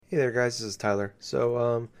Hey there, guys. This is Tyler.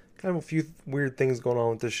 Kind of a few weird things going on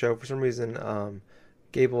with this show. For some reason,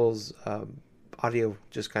 Gable's audio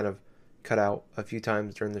just kind of cut out a few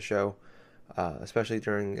times during the show, especially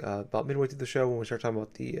during about midway through the show when we start talking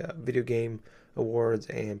about the video game awards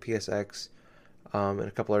and PSX, and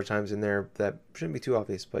a couple other times in there that shouldn't be too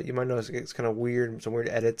obvious, but you might notice it's kind of weird, some weird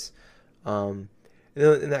edits. Um,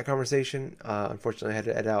 in that conversation, unfortunately, I had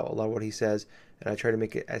to edit out a lot of what he says, and I try to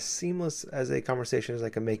make it as seamless as a conversation as I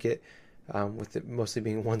can make it, with it mostly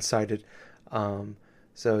being one-sided.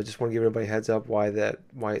 So just want to give everybody a heads up why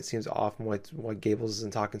it seems off, and why Gables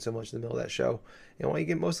isn't talking so much in the middle of that show, and why you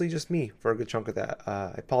get mostly just me for a good chunk of that.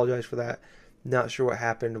 I apologize for that. Not sure what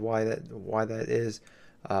happened, why that is,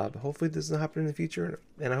 but hopefully this doesn't happen in the future.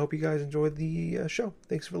 And I hope you guys enjoyed the show.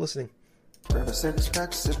 Thanks for listening. Grab a six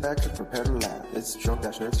pack, sit back and prepare to laugh. It's Drunk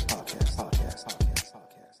Dash Nerds podcast.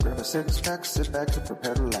 Grab a six pack, sit back and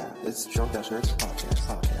prepare to laugh. It's Drunk Dash Nerds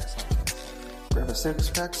podcast. Grab a six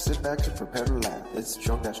pack, sit back and prepare to laugh. It's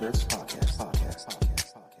Drunk Dash Nerds podcast.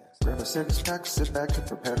 Grab a six pack, sit back and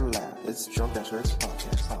prepare to laugh. It's Drunk Dash Nerds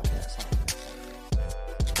podcast.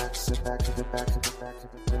 Sit back to the back of the back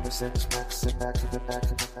of the grab a six pack, sit back to the back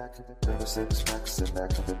of the back of the grab a six pack, sit back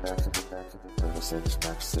to the back of the back of the grab a six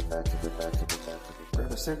pack, sit back to the back of the back of the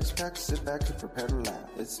grab a six pack, sit back and prepare to laugh.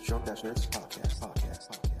 It's Drunk Dash Nerds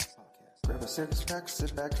podcast. Grab a six pack,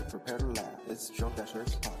 sit back and prepare to laugh. It's Drunk Dash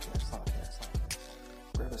Nerds podcast.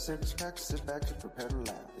 Grab a six pack, sit back and prepare to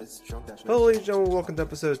laugh. It's Drunk Dash Nerds. Hello, ladies and gentlemen. Welcome to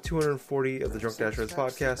episode 240 of the Drunk Dash Nerds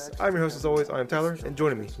podcast. I'm your host, as always. I'm Tyler, and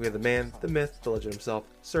joining me, we have the man, the myth, the legend himself,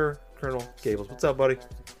 Sir Colonel Gables. What's up, buddy?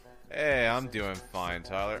 Hey, I'm doing fine,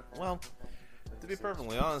 Tyler. Well, to be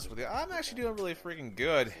perfectly honest with you, I'm actually doing really freaking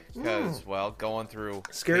good. Because, well, going through...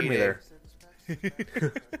 Scared me there.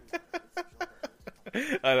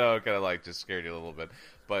 I know, it kind of like just scared you a little bit.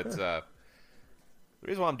 But the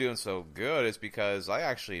reason why I'm doing so good is because I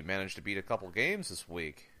actually managed to beat a couple games this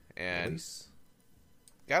week. And Nice.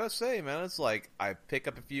 gotta say, man, it's like I pick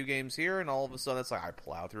up a few games here, and all of a sudden it's like I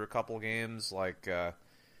plow through a couple games, like...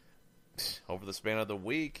 over the span of the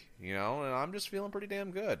week, and I'm just feeling pretty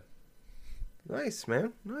damn good. Nice,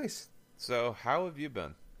 man. Nice. So, how have you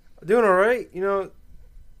been? Doing all right. I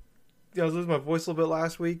was losing my voice a little bit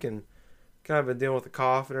last week and kind of been dealing with the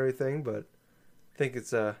cough and everything, but I think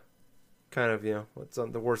it's kind of,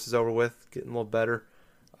 the worst is over with, getting a little better.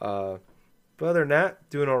 But other than that,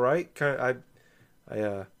 doing all right. I've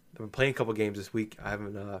been playing a couple games this week. I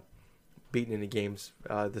haven't beaten any games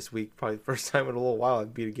this week. Probably the first time in a little while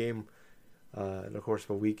I've beat a game in the course of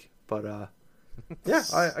a week. But yeah,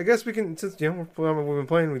 I guess we can, since we've been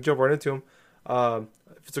playing, we jump right into them.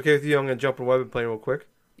 If it's okay with you, I'm going to jump on what I've been playing real quick.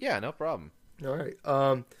 Yeah, no problem. All right.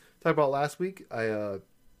 Talk about last week. I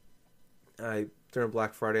during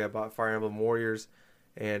Black Friday I bought Fire Emblem Warriors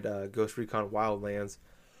and Ghost Recon Wildlands.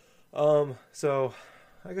 So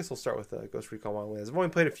I guess we'll start with Ghost Recon Wildlands. I've only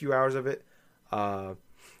played a few hours of it. And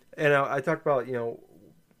I talked about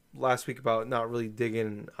last week about not really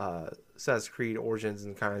digging Assassin's Creed Origins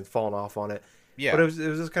and kind of falling off on it. Yeah. But it was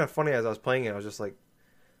just kind of funny as I was playing it. I was just like,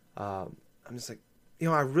 I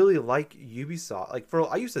really like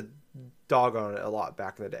Ubisoft. I used to dog on it a lot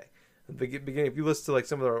back in the day. At the beginning, if you listen to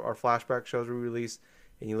some of our flashback shows we released,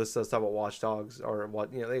 and you listen to us talk about Watch Dogs or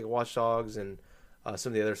Watch Dogs and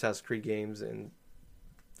some of the other Assassin's Creed games and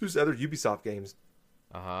there's other Ubisoft games.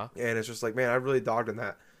 Uh-huh. And it's just like, man, I really dogged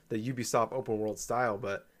on the Ubisoft open world style,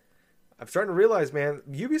 but I'm starting to realize, man,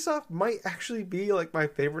 Ubisoft might actually be my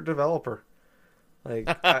favorite developer. I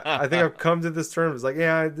think I've come to this term. It's like,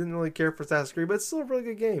 yeah, I didn't really care for Assassin's Creed, but it's still a really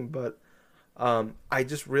good game. But I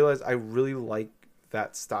just realized I really like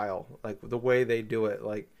that style, the way they do it.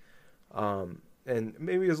 And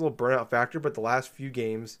maybe there's a little burnout factor, but the last few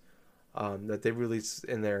games that they released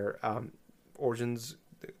in their Origins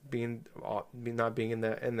not being in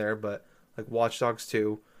there, but Watch Dogs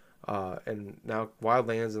 2, and now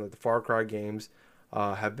Wildlands and the Far Cry games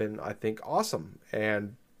have been, I think, awesome.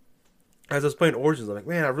 And as I was playing Origins, I'm like,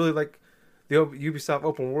 man, I really like the Ubisoft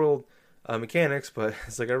open world mechanics, but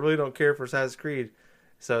it's I really don't care for Assassin's Creed.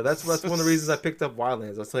 So that's one of the reasons I picked up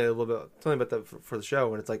Wildlands. I was telling you about that for the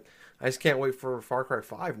show, and it's I just can't wait for Far Cry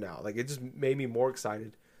 5 now. It just made me more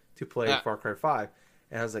excited to play Far Cry 5.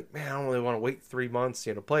 And I was like, man, I don't really want to wait 3 months,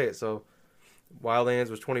 to play it. So Wildlands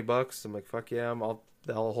was $20. I'm like, fuck yeah,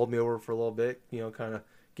 that'll hold me over for a little bit, kind of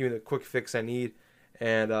give me the quick fix I need.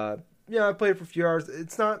 And I played it for a few hours.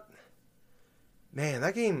 It's not, man,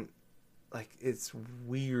 that game, it's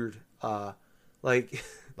weird. Like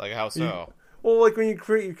how so? Well, when you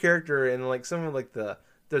create your character and some of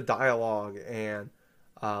the dialogue and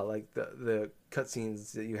the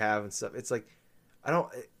cutscenes that you have and stuff, it's I don't.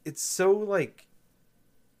 It's so like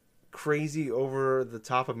crazy over the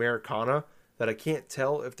top Americana that I can't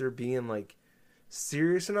tell if they're being like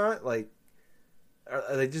serious or not. Like,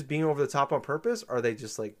 are they just being over the top on purpose? Or are they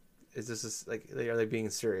just like, is this like, are they being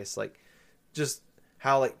serious? Like, just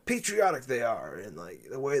how like patriotic they are and like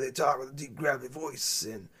the way they talk with a deep gravelly voice.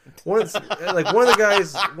 And one of the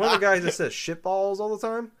guys that says shitballs all the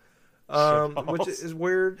time, which is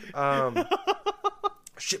weird.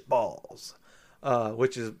 Shitballs,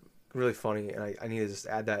 which is really funny, and I need to just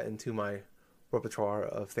add that into my repertoire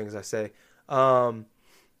of things I say. But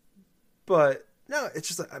no, it's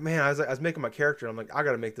just like, man, I was making my character, and I'm like, I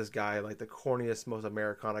gotta make this guy like the corniest, most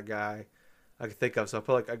Americana guy I could think of. So I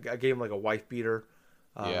put like I gave him like a wife beater.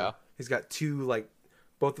 Yeah. He's got two, like,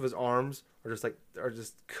 both of his arms are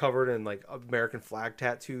just covered in like American flag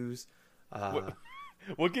tattoos.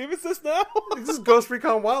 What game is this now? This is Ghost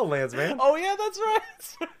Recon Wildlands, man. Oh yeah, that's right.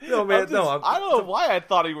 No, man, I don't know why I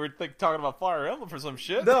thought you were talking about Fire Emblem for some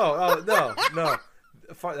shit. No.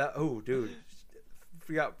 Oh, dude,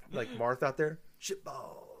 forgot like Marth out there.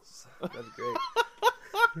 Shitballs. That's great.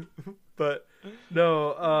 But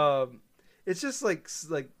no, it's just like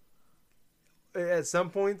at some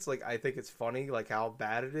points, like I think it's funny, like how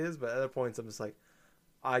bad it is, but at other points, I'm just like,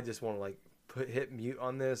 I just want to like hit mute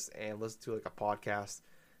on this and listen to like a podcast.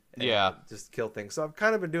 And just kill things. So I've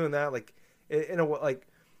kind of been doing that, like in a way, like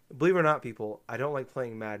believe it or not, people, I don't like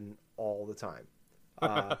playing Madden all the time.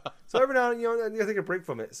 So every now and then, I take a break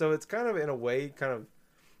from it. So it's kind of in a way, kind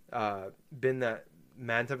of been that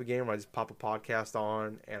Madden type of game where I just pop a podcast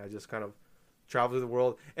on and I just kind of travel through the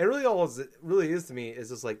world. And really, all it really is to me is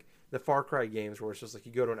just like the Far Cry games where it's just like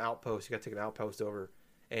you go to an outpost, you got to take an outpost over,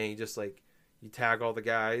 and you just like you tag all the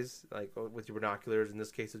guys like with your binoculars, in this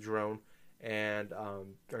case a drone, and or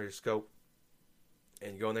your scope,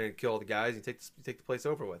 and you go in there and kill all the guys. And you take the place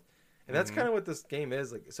over with, and that's kind of what this game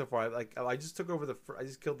is like so far. I just took over I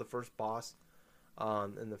just killed the first boss,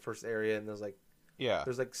 in the first area, and there's like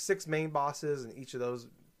 6 main bosses, and each of those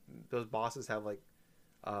bosses have like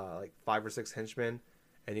 5 or 6 henchmen,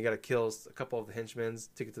 and you got to kill a couple of the henchmen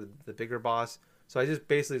to get to the bigger boss. So I just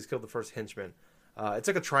basically just killed the first henchman. It's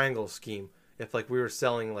like a triangle scheme. If like we were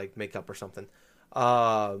selling like makeup or something,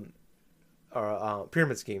 or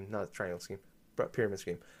pyramid scheme, not a triangle scheme, but pyramid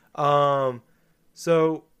scheme.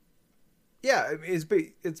 So yeah, it's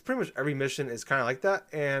pretty much every mission is kind of like that,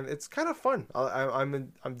 and it's kind of fun.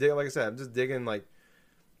 I'm digging, like I said, I'm just digging, like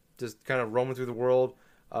just kind of roaming through the world,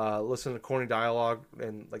 listening to corny dialogue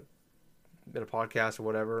and like in a podcast or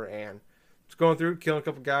whatever, and just going through killing a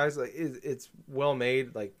couple guys. Like it's well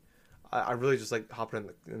made. Like I really just like hopping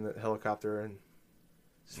in the helicopter and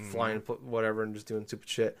just flying whatever and just doing stupid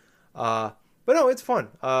shit. But no, it's fun.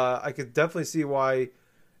 I could definitely see why,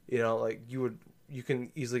 like you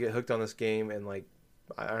can easily get hooked on this game, and like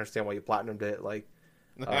I understand why you platinumed it. Like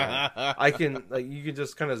I can, like, you can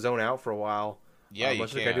just kind of zone out for a while. Yeah,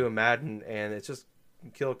 much like I do in Madden, and it's just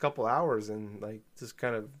kill a couple hours and like just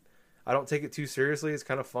kind of. I don't take it too seriously. It's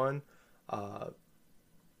kind of fun.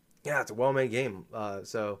 Yeah, it's a well-made game.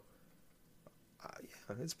 So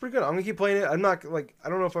yeah, it's pretty good. I'm gonna keep playing it. I'm not like, I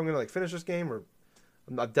don't know if I'm gonna like finish this game, or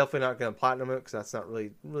I'm definitely not gonna platinum it because that's not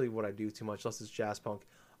really what I do too much. Unless it's Jazz Punk.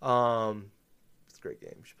 It's a great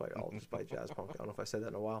game. You should play. I'll just play Jazz Punk. I don't know if I said that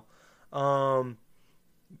in a while.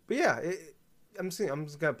 But yeah, I'm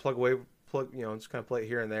just gonna plug, just kind of play it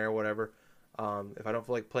here and there, or whatever. If I don't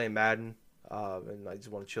feel like playing Madden, and I just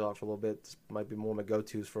want to chill out for a little bit, this might be one of my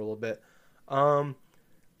go-tos for a little bit.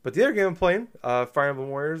 But the other game I'm playing, Fire Emblem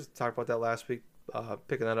Warriors, talked about that last week,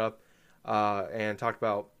 picking that up, and talked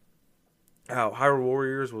about how Hyrule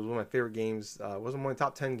Warriors was one of my favorite games. Wasn't one of the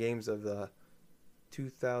top 10 games of the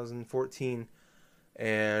 2014,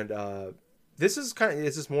 and this is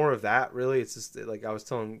it's just more of that, really. It's just like I was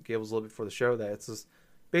telling Gables a little bit before the show that it's just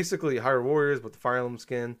basically Hyrule Warriors with the Fire Emblem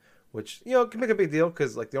skin, which can make a big deal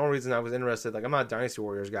because like the only reason I was interested, like I'm not a Dynasty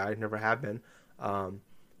Warriors guy, never have been,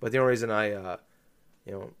 but the only reason I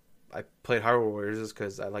played Hyrule Warriors is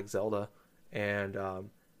because I like Zelda, and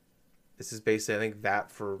this is basically, I think,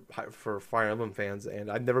 that for Fire Emblem fans, and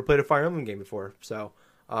I've never played a Fire Emblem game before, so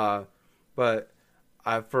but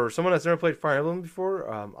for someone that's never played Fire Emblem before,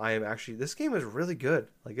 I am actually, this game is really good.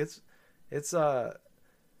 Like it's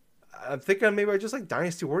I'm thinking maybe I just like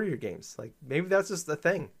Dynasty Warrior games. Like maybe that's just the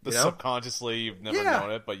thing. Subconsciously, you've never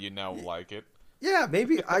known it, but you now like it. Yeah,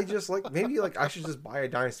 maybe I just like I should just buy a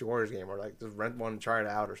Dynasty Warriors game, or like just rent one and try it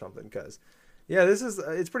out or something. Because yeah,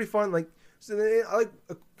 it's pretty fun. Like I like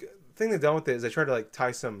a thing they've done with it is they try to like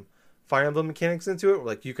tie some Fire Emblem mechanics into it. Where,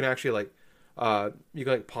 like you can actually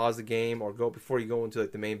like pause the game or go before you go into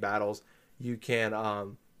like the main battles. You can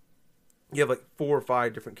you have like 4 or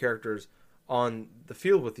 5 different characters on the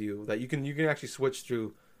field with you that you can actually switch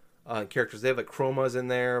through characters. They have like Chroma's in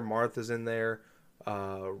there, Martha's in there,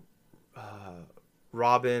 uh,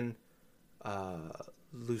 Robin,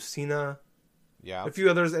 Lucina, Yeah. a few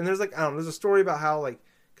others, and there's like I don't know. There's a story about how like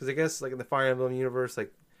because I guess like in the Fire Emblem universe,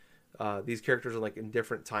 like these characters are like in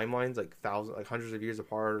different timelines, like hundreds of years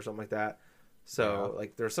apart or something like that. So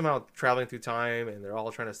like they're somehow traveling through time, and they're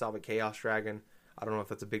all trying to stop a Chaos Dragon. I don't know if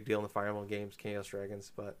that's a big deal in the Fire Emblem games, Chaos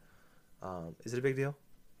Dragons, but is it a big deal?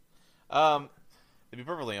 To be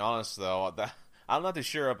perfectly honest, though, I'm not too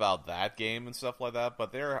sure about that game and stuff like that.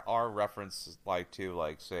 But there are references like to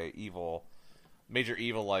like say major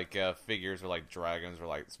evil like figures or like dragons or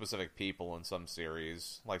like specific people in some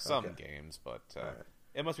series, like some games. But Right.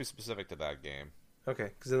 it must be specific to that game.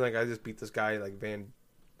 Okay, because then like I just beat this guy like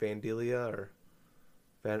Vandalia or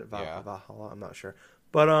Yeah. Valhalla. I'm not sure,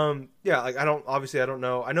 but yeah, like I don't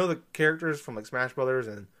know. I know the characters from like Smash Brothers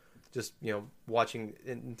and just watching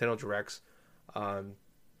Nintendo Directs, so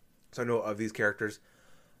I know of these characters.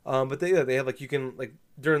 But they have like you can like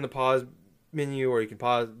during the pause menu or you can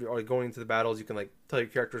pause or going into the battles you can like tell your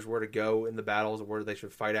characters where to go in the battles or where they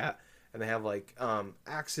should fight at. And they have like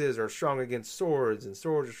axes are strong against swords, and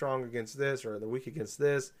swords are strong against this, or they're weak against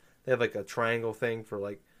this. They have like a triangle thing for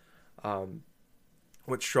like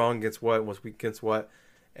what's strong against what, and what's weak against what.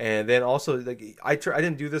 And then also like I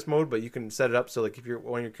didn't do this mode, but you can set it up so like if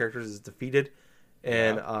one of your characters is defeated,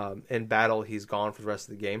 and in battle he's gone for the rest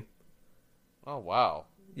of the game. Oh wow.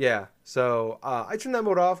 Yeah, so I turned that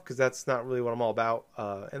mode off because that's not really what I'm all about.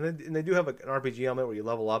 And they do have like an RPG element where you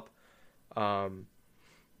level up. But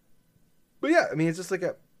yeah, I mean, it's just like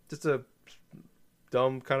a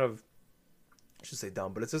dumb kind of, I should say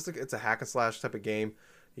dumb, but it's just like, it's a hack and slash type of game.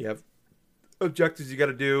 You have objectives you got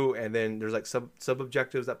to do, and then there's like sub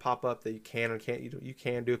objectives that pop up that you can or can't you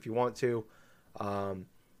can do if you want to.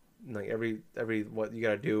 Like every what you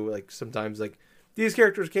got to do, like sometimes like these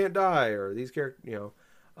characters can't die or these characters,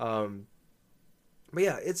 but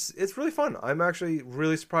yeah, it's really fun. I'm actually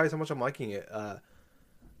really surprised how much I'm liking it.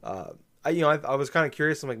 I was kind of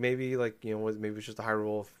curious. I'm like maybe maybe it's just a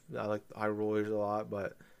Hyrule. I like the Hyrule a lot,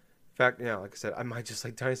 but in fact, like I said, I might just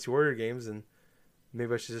like Dynasty Warrior games, and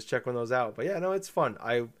maybe I should just check one of those out. But yeah, no, it's fun.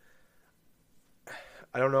 I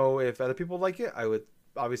don't know if other people like it. I would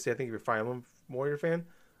obviously, I think if you're a Fire Emblem Warrior fan,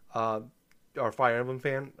 or Fire Emblem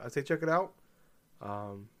fan, I'd say check it out.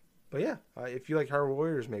 But yeah, if you like Hyrule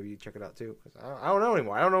Warriors, maybe check it out too. 'Cause I don't know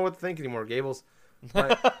anymore. I don't know what to think anymore, Gables.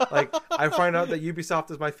 Like I find out that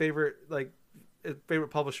Ubisoft is my favorite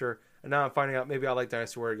publisher, and now I'm finding out maybe I like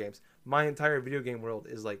Dynasty Warrior games. My entire video game world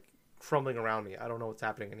is like crumbling around me. I don't know what's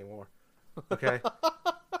happening anymore. Okay,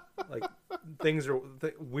 like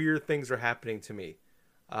weird things are happening to me.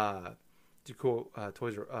 To quote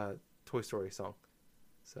Toy Story song.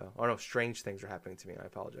 So, no, strange things are happening to me. I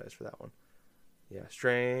apologize for that one. Yeah,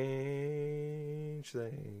 strange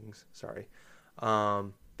things. Sorry.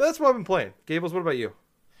 But that's what I've been playing. Gables, what about you?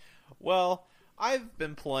 Well, I've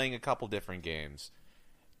been playing a couple different games.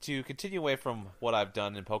 To continue away from what I've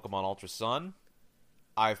done in Pokemon Ultra Sun,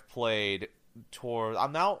 I'm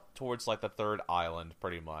now towards like the third island,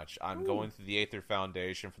 pretty much. I'm going through the Aether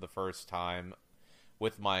Foundation for the first time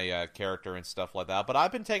with my character and stuff like that. But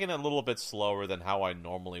I've been taking it a little bit slower than how I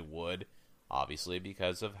normally would, obviously,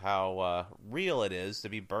 because of how real it is to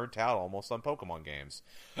be burnt out almost on Pokemon games.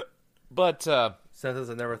 But Sentence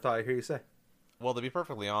I never thought I'd hear you say. well, to be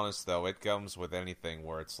perfectly honest, though, it comes with anything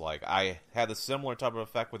where it's like I had a similar type of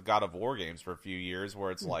effect with God of War games for a few years,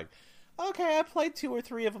 where it's like, okay, I played 2 or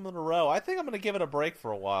 3 of them in a row. I think I'm going to give it a break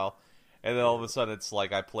for a while, and then all of a sudden it's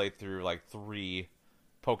like I played through like 3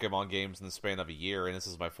 Pokemon games in the span of a year, and this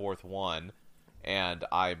is my 4th one, and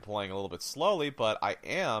I'm playing a little bit slowly, but I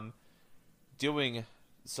am doing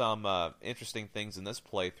some interesting things in this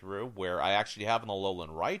playthrough where I actually have an Alolan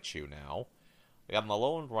Raichu now. I got an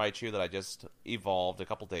Alolan Raichu that I just evolved a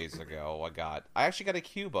couple days ago. I actually got a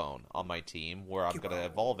Cubone on my team where I'm going to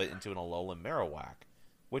evolve it into an Alolan Marowak,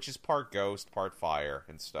 which is part ghost, part fire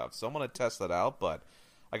and stuff. So I'm going to test that out, but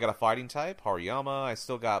I got a fighting type, Hariyama. I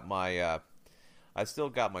still got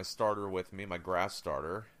my starter with me, my grass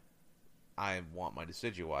starter. I want my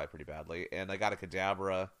Decidueye pretty badly, and I got a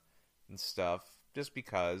Kadabra and stuff just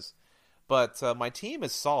because. But my team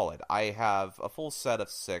is solid. I have a full set of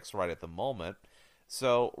 6 right at the moment.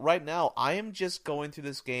 So right now, I am just going through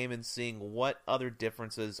this game and seeing what other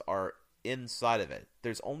differences are inside of it.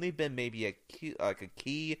 There's only been maybe a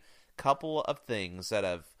key couple of things that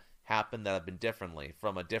have happened that have been differently,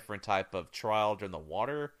 from a different type of trial during the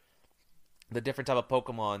water, the different type of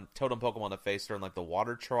totem Pokemon to face during like the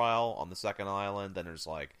water trial on the second island. Then there's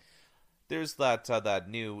like there's that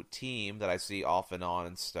new team that I see off and on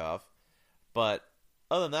and stuff. But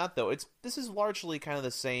other than that, though, this is largely kind of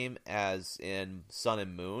the same as in Sun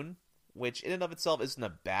and Moon, which in and of itself isn't a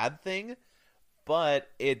bad thing. But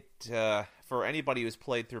it, for anybody who's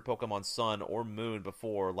played through Pokemon Sun or Moon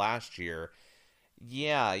before last year,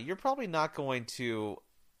 yeah, you're probably not going to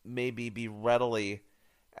maybe be readily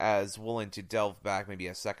as willing to delve back maybe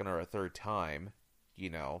a second or a third time,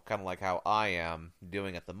 kind of like how I am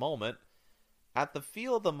doing at the moment. At the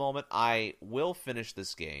feel of the moment, I will finish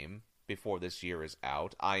this game before this year is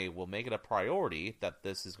out. I will make it a priority that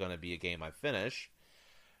this is going to be a game I finish.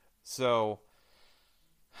 So,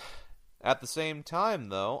 at the same time,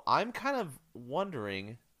 though, I'm kind of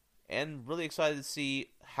wondering and really excited to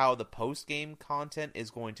see how the post-game content is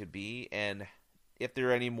going to be and if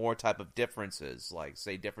there are any more type of differences, like,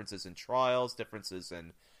 say, differences in trials, differences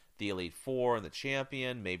in the Elite Four and the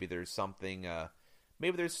Champion. Maybe there's something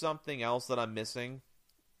else that I'm missing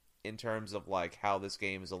in terms of, like, how this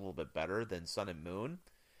game is a little bit better than Sun and Moon.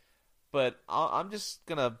 But I'm just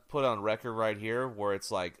going to put on record right here where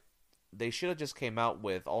it's like, they should have just came out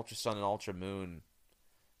with Ultra Sun and Ultra Moon,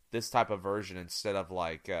 this type of version, instead of,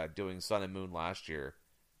 like, doing Sun and Moon last year.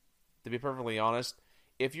 To be perfectly honest,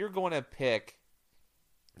 if you're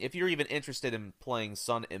even interested in playing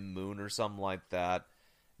Sun and Moon or something like that,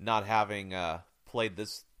 not having played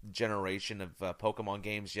this generation of Pokemon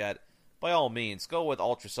games yet, by all means, go with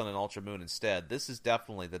Ultra Sun and Ultra Moon instead. This is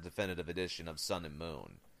definitely the definitive edition of Sun and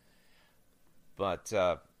Moon. But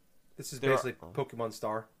this is basically Pokemon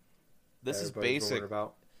Star. This is basic.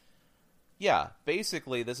 About. Yeah,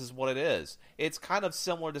 basically, this is what it is. It's kind of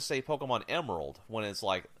similar to, say, Pokemon Emerald, when it's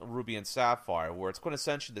like Ruby and Sapphire, where it's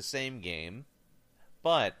quintessentially the same game,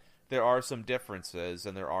 but there are some differences,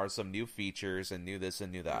 and there are some new features, and new this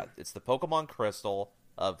and new that. It's the Pokemon Crystal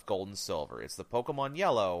of Gold and Silver. It's the Pokemon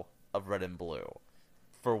Yellow of Red and Blue.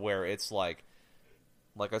 For where it's like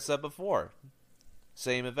I said before,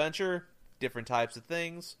 same adventure, different types of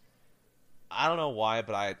things. I don't know why,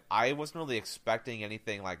 but I wasn't really expecting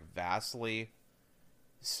anything like vastly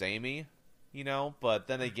samey, but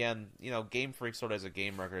then again, Game Freak sort of has a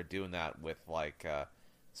game record doing that with, like,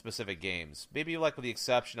 specific games. Maybe, like, with the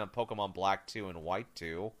exception of Pokemon Black 2 and White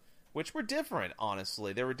 2, which were different,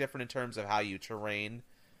 honestly. They were different in terms of how you terrain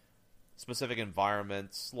specific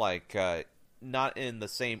environments, like, not in the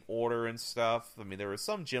same order and stuff. I mean, there were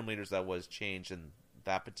some gym leaders that was changed in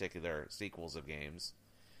that particular sequels of games.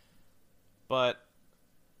 But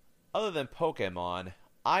other than Pokemon,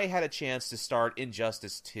 I had a chance to start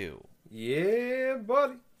Injustice 2. Yeah,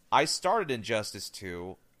 buddy. I started Injustice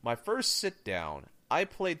 2. My first sit-down, I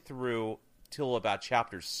played through till about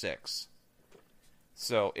Chapter 6.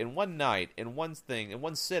 So, in one night, in one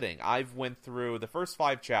sitting, I've went through the first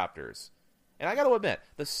 5 chapters. And I gotta admit,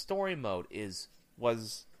 the story mode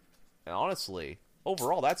was, honestly,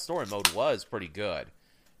 overall, that story mode was pretty good.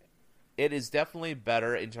 It is definitely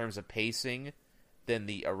better in terms of pacing than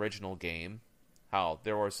the original game. How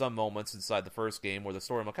there were some moments inside the first game where the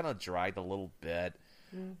story kind of dragged a little bit.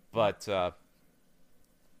 Mm-hmm. But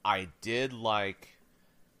I did like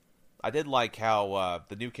how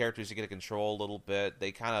the new characters you get to control a little bit.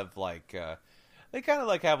 They kind of have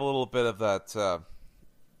a little bit of that.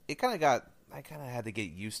 I kind of had to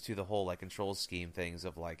get used to the whole, like, control scheme things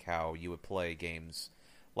of, like, how you would play games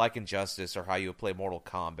like Injustice or how you would play Mortal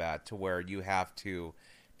Kombat, to where you have to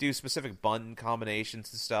do specific button combinations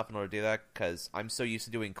and stuff in order to do that, because I'm so used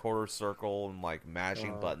to doing quarter circle and, like,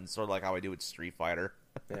 mashing buttons, sort of like how I do with Street Fighter.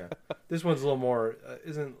 Yeah. This one's a little more,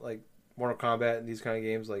 isn't, like, Mortal Kombat and these kind of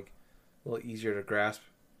games, like, a little easier to grasp?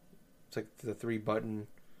 It's like the 3-button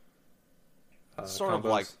sort combos. Of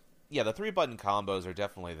like, yeah, the 3-button combos are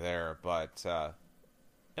definitely there, but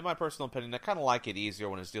in my personal opinion, I kind of like it easier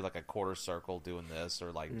when it's do like a quarter circle doing this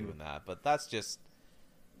or like doing that. But that's just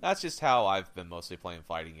how I've been mostly playing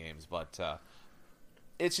fighting games. But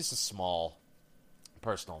it's just a small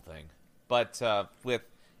personal thing. But with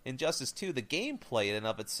Injustice 2, the gameplay in and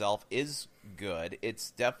of itself is good.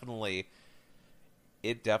 It definitely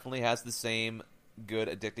has the same good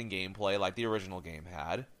addicting gameplay like the original game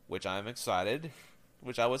had, which I was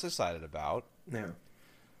excited about. Yeah.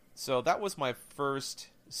 So that was my first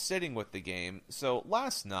sitting with the game. So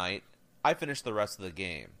last night, I finished the rest of the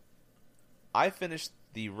game.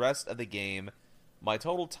 My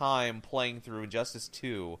total time playing through Injustice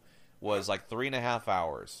 2 was like 3.5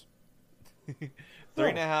 hours.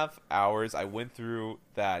 3.5 hours. I went through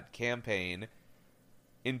that campaign,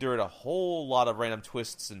 endured a whole lot of random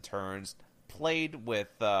twists and turns, played with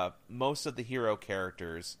most of the hero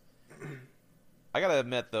characters. I gotta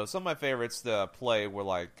admit, though, some of my favorites to play were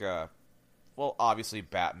like, well, obviously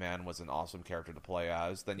Batman was an awesome character to play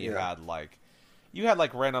as. Then you Yeah.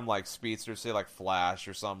 had random like speedsters, say like Flash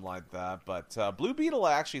or something like that. But Blue Beetle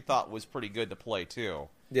I actually thought was pretty good to play too.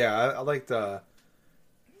 Yeah, I liked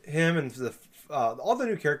him and all the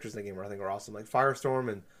new characters in the game. I think were awesome, like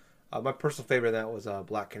Firestorm, and my personal favorite in that was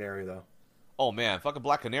Black Canary, though. Oh man, fucking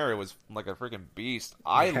Black Canary was like a freaking beast.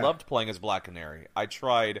 I Yeah. loved playing as Black Canary. I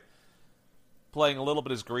tried playing a little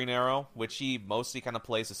bit as Green Arrow, which he mostly kind of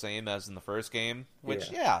plays the same as in the first game. Which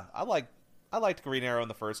I liked Green Arrow in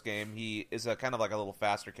the first game. He is a kind of like a little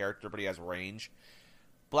faster character, but he has range.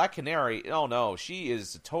 Black Canary, oh no, she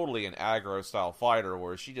is totally an aggro style fighter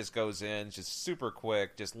where she just goes in, just super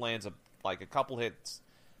quick, just lands a couple hits,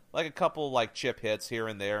 like a couple like chip hits here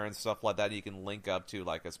and there and stuff like that. You can link up to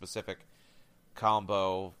like a specific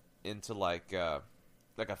combo into like a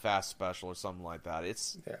fast special or something like that.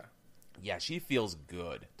 Yeah, she feels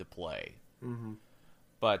good to play. Mm-hmm.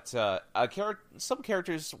 But some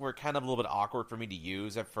characters were kind of a little bit awkward for me to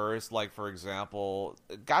use at first. Like, for example,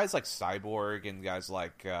 guys like Cyborg and guys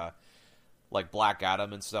like Black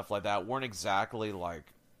Adam and stuff like that weren't exactly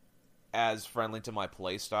like as friendly to my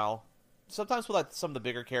playstyle. Sometimes with like some of the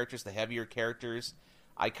bigger characters, the heavier characters,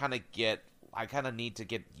 I kind of need to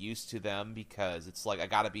get used to them because it's like I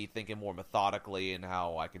got to be thinking more methodically and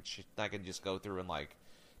how I can just go through and like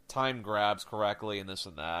time grabs correctly and this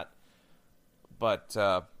and that. But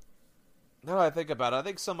now that I think about it, I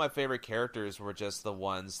think some of my favorite characters were just the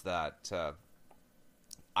ones that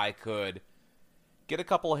I could get a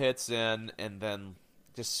couple hits in and then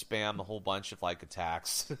just spam a whole bunch of like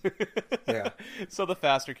attacks. Yeah. So the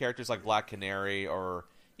faster characters like Black Canary or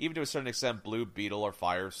even to a certain extent Blue Beetle or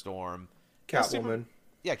Firestorm. Catwoman.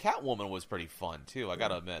 Yeah, Catwoman was pretty fun too, I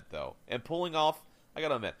gotta admit though. And pulling off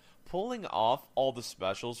all the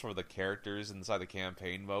specials for the characters inside the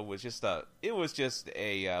campaign mode was just a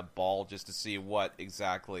ball just to see what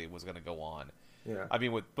exactly was going to go on. Yeah. I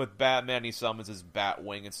mean, with Batman, he summons his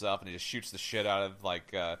Batwing and stuff, and he just shoots the shit out of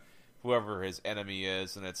like whoever his enemy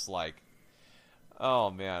is, and it's like, oh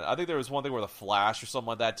man, I think there was one thing where the Flash or something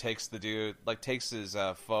like that takes his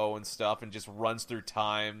foe and stuff and just runs through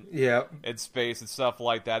time, Yeah. and space and stuff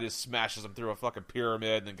like that. Just smashes him through a fucking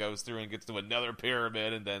pyramid and then goes through and gets to another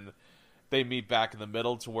pyramid, and then they meet back in the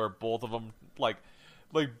middle to where both of them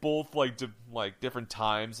different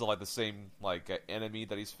times like the same enemy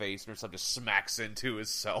that he's facing or something just smacks into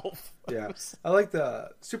himself. Yeah. I like the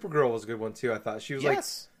Supergirl was a good one too. I thought she was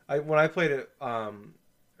Yes. when I played it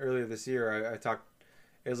earlier this year, I talked.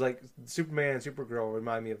 It was like Superman and Supergirl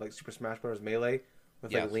remind me of like Super Smash Bros. Melee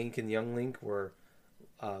with like Yes. Link and Young Link, where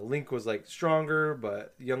Link was like stronger,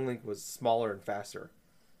 but Young Link was smaller and faster.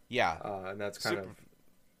 Yeah, And that's kind of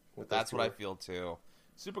what those that's two what I were. feel too.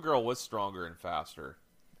 Supergirl was stronger and faster,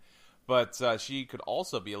 but she could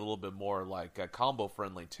also be a little bit more like combo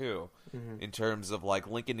friendly too, in terms of like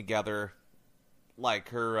linking together, like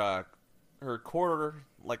her quarter,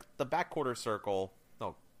 like the back quarter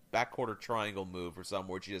triangle move or something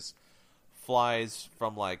where she just flies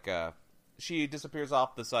from she disappears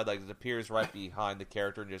off the side, like it appears right behind the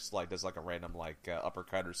character and just like does like a random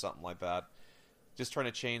uppercut or something like that. Just trying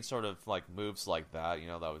to change sort of like moves like that,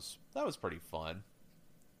 that was pretty fun.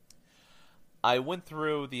 I went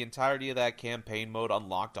through the entirety of that campaign mode,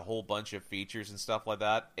 unlocked a whole bunch of features and stuff like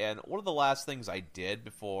that, and one of the last things I did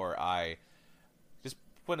before I just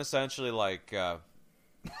quintessentially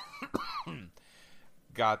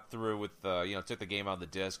got through with took the game out of the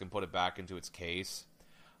disc and put it back into its case.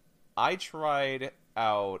 I tried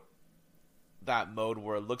out that mode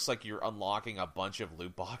where it looks like you're unlocking a bunch of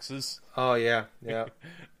loot boxes. Oh yeah, yeah.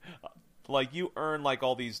 Like you earn like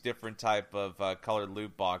all these different type of colored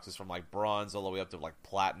loot boxes from like bronze all the way up to like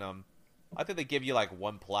platinum. I think they give you like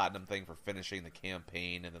one platinum thing for finishing the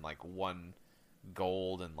campaign, and then like one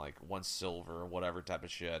gold and like one silver or whatever type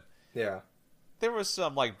of shit. Yeah. There was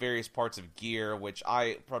some like various parts of gear which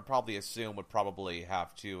I probably assume would probably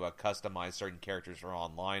have to customize certain characters for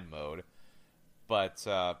online mode. But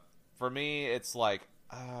for me, it's like,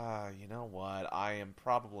 you know what? I am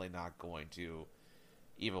probably not going to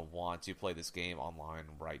even want to play this game online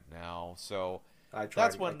right now. So I tried.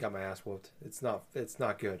 That's when- I got my ass whooped. It's not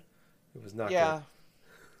good. It was not yeah, good.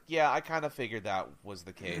 yeah, I kind of figured that was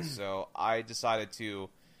the case. So I decided to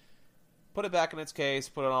put it back in its case,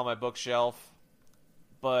 put it on my bookshelf.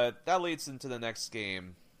 But that leads into the next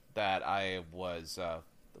game that I was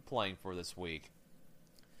playing for this week.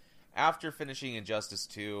 After finishing Injustice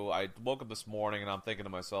 2, I woke up this morning and I'm thinking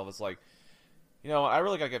to myself, it's like, I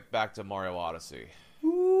really gotta get back to Mario Odyssey.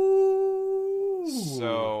 Ooh.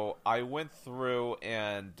 So I went through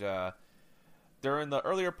and during the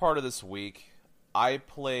earlier part of this week, I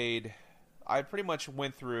played I pretty much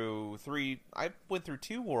went through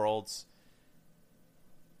two worlds.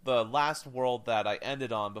 The last world that I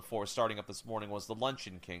ended on before starting up this morning was the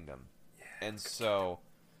Luncheon Kingdom. Yeah, and so,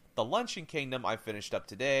 the Luncheon Kingdom I finished up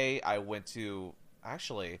today. I went to...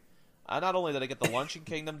 Actually, not only did I get the Luncheon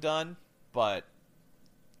Kingdom done, but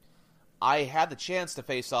I had the chance to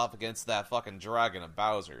face off against that fucking dragon of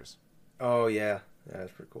Bowser's. Oh, yeah. Yeah,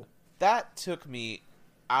 that's pretty cool. That took me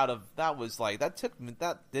out of... That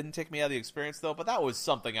didn't take me out of the experience, though, but that was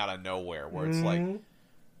something out of nowhere, where it's like...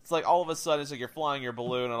 It's like all of a sudden, it's like you're flying your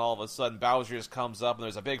balloon, and all of a sudden Bowser just comes up, and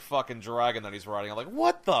there's a big fucking dragon that he's riding. I'm like,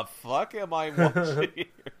 what the fuck am I watching here?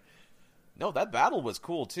 No, that battle was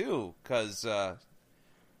cool, too, because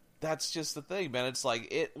that's just the thing, man. It's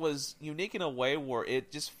like, it was unique in a way where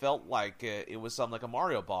it just felt like it was something like a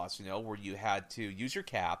Mario boss, you know, where you had to use your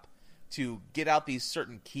cap to get out these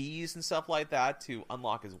certain keys and stuff like that to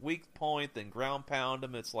unlock his weak point, then ground pound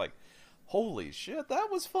him. It's like, holy shit, that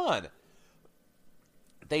was fun.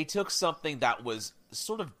 They took something that was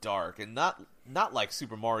sort of dark and not like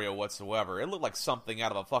Super Mario whatsoever. It looked like something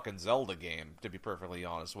out of a fucking Zelda game, to be perfectly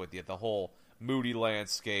honest with you. The whole moody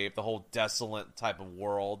landscape, the whole desolate type of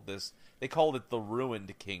world. They called it the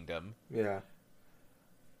Ruined Kingdom. Yeah.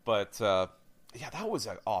 But, yeah, that was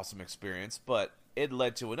an awesome experience. But it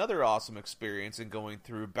led to another awesome experience in going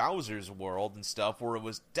through Bowser's world and stuff, where it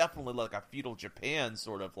was definitely like a feudal Japan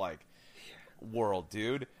sort of like world,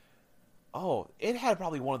 dude. Oh, it had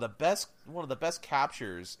probably one of the best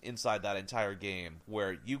captures inside that entire game,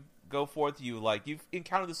 where you go forth, you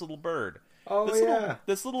encounter this little bird. Oh,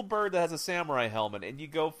 this little bird that has a samurai helmet, and you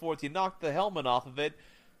go forth, you knock the helmet off of it.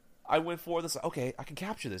 I went for this. Okay, I can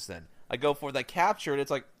capture this then. I go for that capture, and it's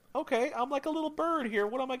like, okay, I'm like a little bird here.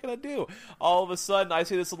 What am I gonna do? All of a sudden, I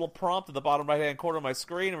see this little prompt at the bottom right-hand corner of my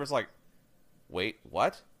screen, and it's like, wait,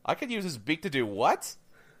 what? I can use this beak to do what?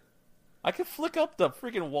 I can flick up the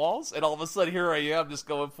freaking walls, and all of a sudden, here I am, just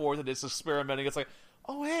going forth and just experimenting. It's like,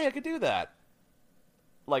 oh, hey, I could do that.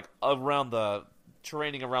 Like, around the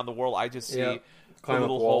terraining around the world, I just see the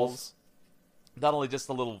little holes. Not just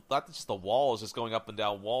the walls, just going up and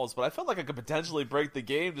down walls, but I felt like I could potentially break the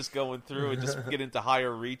game just going through and just get into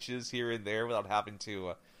higher reaches here and there without having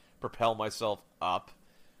to propel myself up.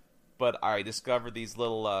 But I discovered these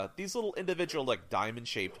little individual, like,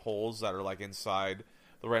 diamond-shaped holes that are, like, inside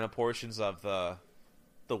the random portions of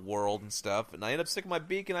the world and stuff, and I end up sticking my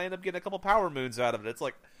beak, and I end up getting a couple power moons out of it. It's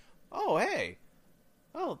like, oh, hey.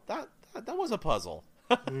 Oh, that was a puzzle.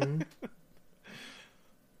 Mm-hmm.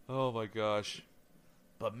 Oh, my gosh.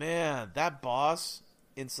 But, man, that boss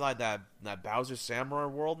inside that Bowser Samurai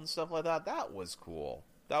world and stuff like that was cool.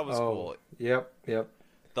 That was cool. Yep.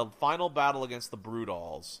 The final battle against the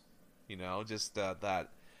Brutals, you know, just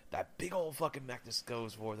that big old fucking mech just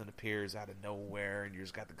goes forth and appears out of nowhere, and you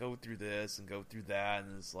just got to go through this and go through that,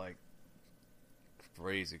 and it's like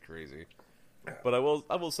crazy. But I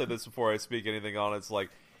will say this before I speak anything on it. It's like,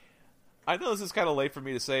 I know this is kind of late for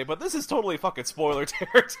me to say, but this is totally fucking spoiler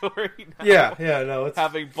territory now. Yeah, no, it's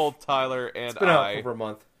having both Tyler and it's been out for over a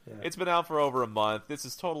month. Yeah. It's been out for over a month. This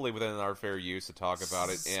is totally within our fair use to talk about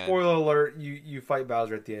it. And spoiler alert: you fight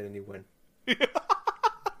Bowser at the end and you win.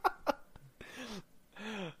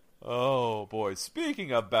 Oh, boy.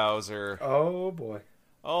 Speaking of Bowser... Oh, boy.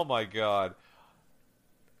 Oh, my God.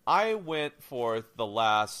 I went for the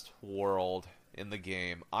last world in the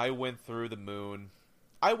game. I went through the moon.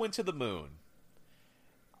 I went to the moon.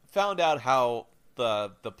 Found out how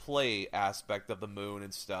the play aspect of the moon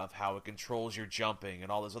and stuff, how it controls your jumping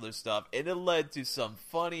and all this other stuff. And it led to some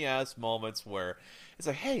funny-ass moments where it's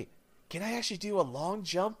like, hey... Can I actually do a long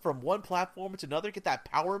jump from one platform to another, get that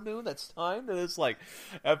power moon that's timed? And it's like,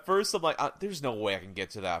 at first I'm like, there's no way I can get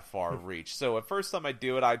to that far reach. So at first time I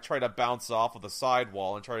do it, I try to bounce off of the side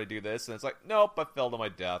wall and try to do this, and it's like, nope, I fell to my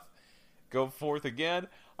death. Go forth again,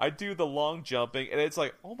 I do the long jumping, and it's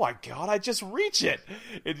like, oh my god, I just reach it!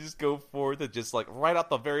 And just go forth and just like, right out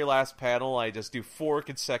the very last panel, I just do 4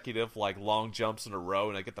 consecutive like long jumps in a row,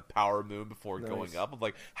 and I get the power moon before going up. I'm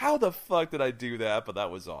like, how the fuck did I do that? But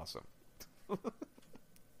that was awesome.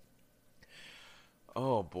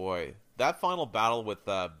 Oh boy, that final battle with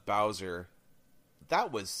Bowser,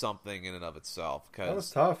 that was something in and of itself. Cause that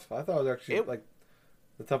was tough. I thought it was actually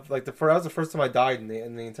that was the first time I died in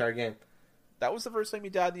the entire game. That was the first time you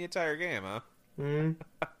died in the entire game, huh? Hmm.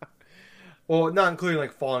 Well, not including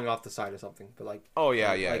like falling off the side or something, but like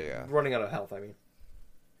yeah, running out of health. I mean,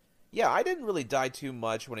 yeah, I didn't really die too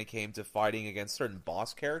much when it came to fighting against certain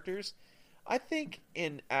boss characters. I think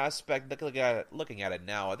in aspect, looking at it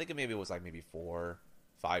now, I think maybe it was like 4,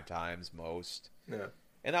 5 times most. Yeah.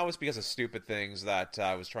 And that was because of stupid things that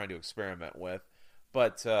I was trying to experiment with.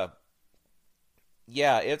 But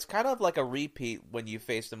Yeah, it's kind of like a repeat when you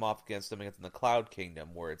face them off against them in the Cloud Kingdom,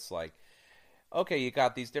 where it's like, okay, you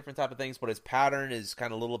got these different type of things, but his pattern is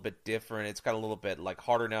kind of a little bit different. It's kind of a little bit like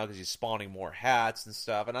harder now because he's spawning more hats and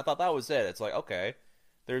stuff. And I thought that was it. It's like, okay,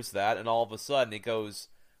 there's that, and all of a sudden it goes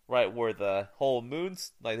right where the whole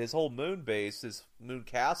like his whole moon base, his moon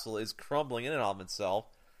castle, is crumbling in and of itself.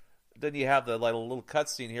 Then you have the like little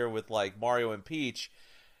cutscene here with like Mario and Peach.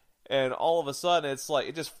 And all of a sudden, it's like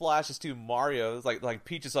it just flashes to Mario. It's like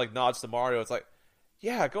Peach just like nods to Mario. It's like,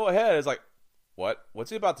 yeah, go ahead. It's like, what?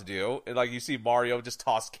 What's he about to do? And like you see Mario just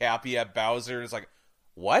toss Cappy at Bowser. And it's like,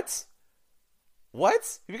 what?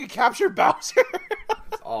 What? You can capture Bowser?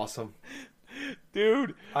 It's awesome,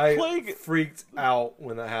 dude. I freaked out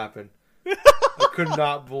when that happened. I could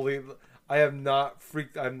not believe. I have not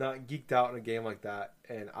geeked out in a game like that,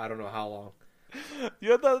 and I don't know how long.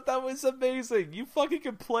 Yeah, that was amazing. You fucking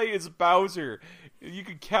can play as Bowser. You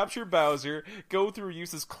can capture Bowser, go through,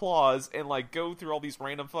 use his claws, and like go through all these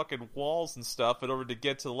random fucking walls and stuff in order to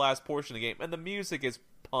get to the last portion of the game. And the music is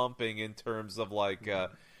pumping in terms of like the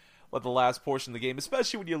last portion of the game,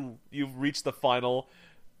 especially when you reach the final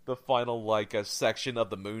like section of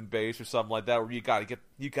the moon base or something like that, where you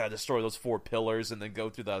gotta destroy those 4 pillars and then go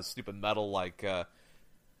through the stupid metal like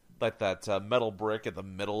that metal brick at the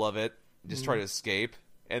middle of it. Just try to escape,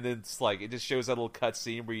 and then it's like it just shows that little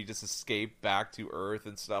cutscene where you just escape back to Earth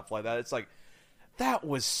and stuff like that. It's like that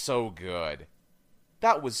was so good.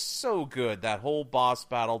 That was so good. That whole boss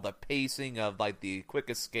battle, the pacing of like the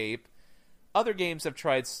quick escape. Other games have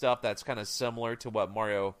tried stuff that's kind of similar to what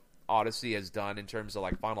Mario Odyssey has done in terms of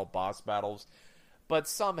like final boss battles, but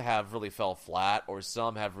some have really fell flat, or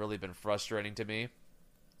some have really been frustrating to me.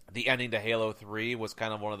 The ending to Halo 3 was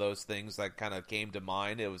kind of one of those things that kind of came to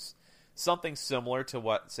mind. It was something similar to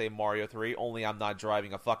what, say, Mario 3, only I'm not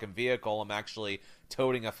driving a fucking vehicle. I'm actually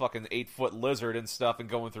toting a fucking 8-foot lizard and stuff and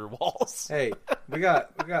going through walls. Hey, we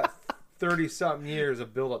got 30-something years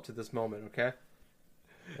of build up to this moment, okay?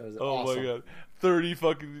 That was awesome. My god. 30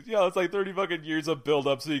 fucking... Yeah, it's like 30 fucking years of build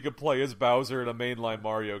up so you can play as Bowser in a mainline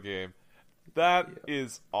Mario game. That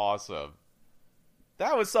is awesome.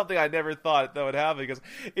 That was something I never thought that would happen, because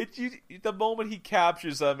the moment he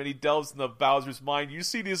captures them and he delves into Bowser's mind, you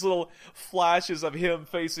see these little flashes of him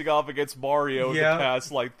facing off against Mario in the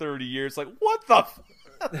past like 30 years. Like, what the?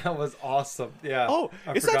 That was awesome. Yeah. Oh,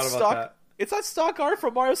 I forgot about that. Is that stock art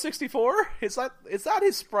from Mario 64? Is that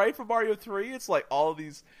his sprite from Mario 3? It's like all of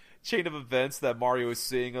these chain of events that Mario is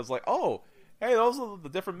seeing. I was like, oh, hey, those are the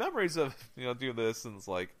different memories of doing this, and it's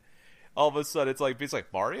like. All of a sudden, it's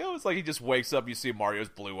like Mario? It's like he just wakes up, you see Mario's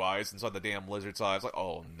blue eyes inside the damn lizard's eyes. Like,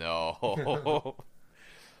 oh no.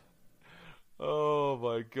 Oh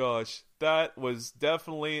my gosh. That was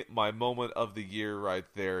definitely my moment of the year right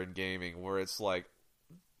there in gaming, where it's like,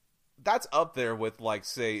 that's up there with, like,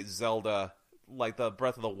 say, Zelda, like the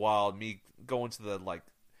Breath of the Wild, me going to the, like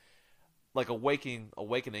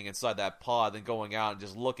awakening inside that pod, then going out and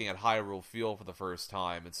just looking at Hyrule Field for the first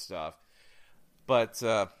time and stuff. But,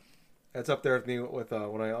 that's up there with me with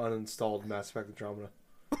when I uninstalled Mass Effect Andromeda.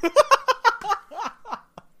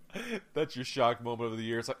 That's your shock moment of the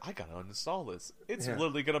year. It's like, I gotta uninstall this. It's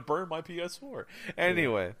literally gonna burn my PS4.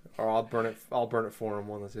 Anyway, or I'll burn it for him.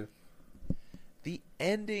 One of the two. The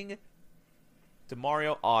ending to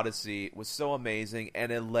Mario Odyssey was so amazing,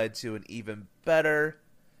 and it led to an even better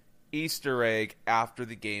Easter egg after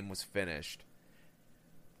the game was finished.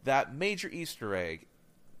 That major Easter egg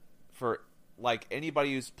for. Like,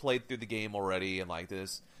 anybody who's played through the game already and like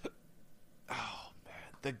this, oh, man,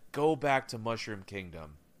 the go back to Mushroom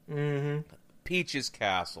Kingdom. Mm-hmm. Peach's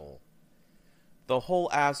Castle. The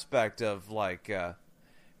whole aspect of, like,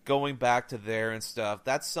 going back to there and stuff,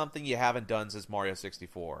 that's something you haven't done since Mario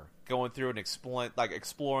 64. Going through and exploring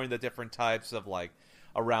the different types of, like,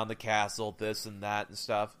 around the castle, this and that and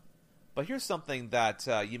stuff. But here's something that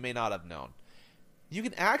you may not have known. You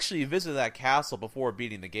can actually visit that castle before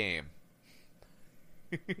beating the game.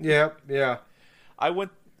 Yeah. Going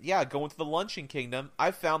to the Luncheon Kingdom,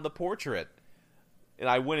 I found the portrait. And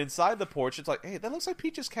I went inside the portrait, it's like, hey, that looks like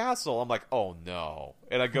Peach's Castle. I'm like, oh no.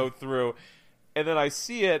 And I go through, and then I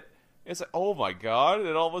see it, it's like, oh my god.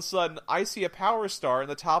 And all of a sudden, I see a power star in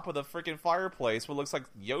the top of the freaking fireplace, what looks like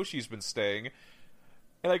Yoshi's been staying.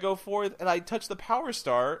 And I go forward, and I touch the power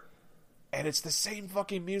star, and it's the same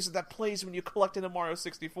fucking music that plays when you collect it in Mario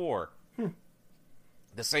 64.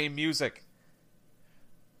 The same music.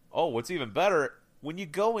 Oh, what's even better, when you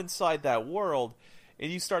go inside that world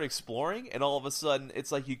and you start exploring, and all of a sudden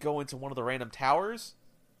it's like you go into one of the random towers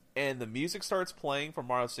and the music starts playing from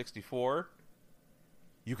Mario 64,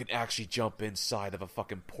 you can actually jump inside of a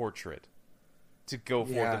fucking portrait to go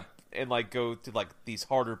for and like go to like these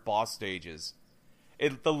harder boss stages.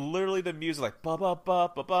 Literally the music like ba ba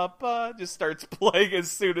ba ba ba ba just starts playing as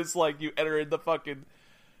soon as like you enter in the fucking.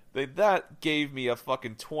 That gave me a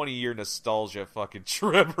fucking 20-year nostalgia fucking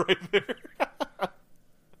trip right there.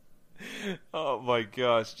 Oh my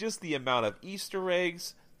gosh, just the amount of Easter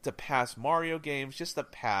eggs to past Mario games, just the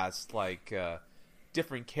past like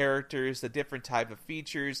different characters, the different type of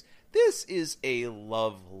features. This is a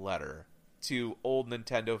love letter to old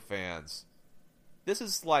Nintendo fans. This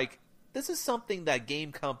is something that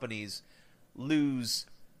game companies lose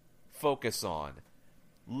focus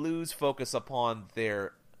upon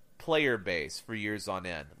their player base for years on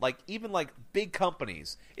end. Like, even like big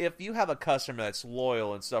companies, if you have a customer that's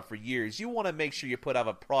loyal and stuff for years, you want to make sure you put out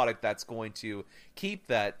a product that's going to keep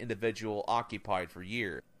that individual occupied for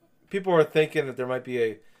years. People are thinking that there might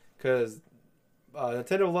be because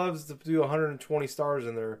Nintendo loves to do 120 stars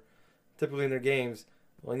typically in their games.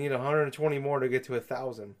 Well, you need 120 more to get to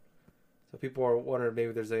 1,000. So people are wondering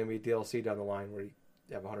maybe there's going to be DLC down the line where you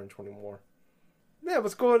have 120 more. Yeah,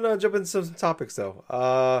 let's go ahead and jump into some topics,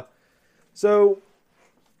 though. So,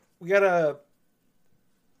 we got a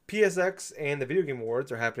PSX and the Video Game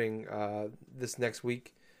Awards are happening this next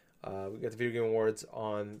week. We got the Video Game Awards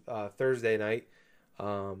on Thursday night.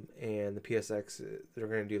 And the PSX, they're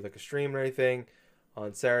going to do like a stream and everything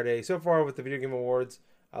on Saturday. So far with the Video Game Awards,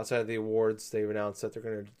 outside of the awards, they've announced that they're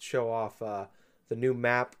going to show off the new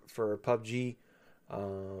map for PUBG.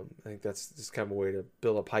 I think that's just kind of a way to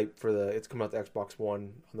build up hype for it's coming out to Xbox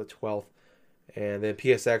One on the 12th. And then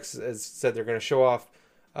PSX has said they're going to show off,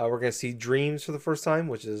 we're going to see Dreams for the first time,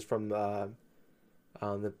 which is from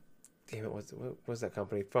what's that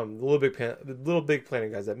company? From the Little Big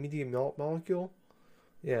Planet guys, that Media Molecule?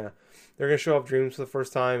 Yeah. They're going to show off Dreams for the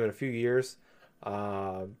first time in a few years.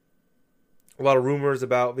 A lot of rumors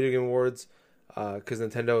about Video Game Awards. Because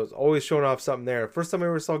Nintendo is always showing off something there. First time I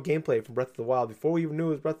ever saw gameplay from Breath of the Wild, before we even knew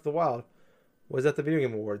it was Breath of the Wild, was at the Video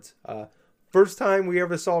Game Awards. First time we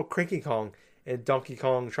ever saw Cranky Kong and Donkey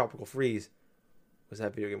Kong Tropical Freeze was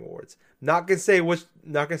at Video Game Awards. Not gonna say which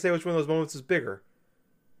one of those moments is bigger,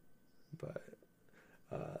 but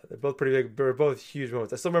they're both pretty big. They're both huge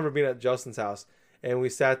moments. I still remember being at Justin's house and we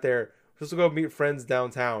sat there. We're supposed to go meet friends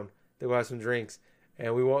downtown. They go have some drinks,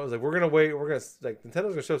 and we're gonna wait. We're gonna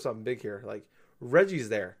Nintendo's gonna show something big here. Like, Reggie's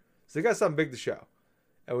there, so they got something big to show.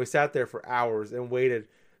 And we sat there for hours and waited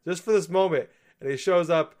just for this moment. And he shows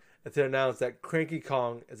up and to announce that Cranky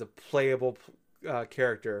Kong is a playable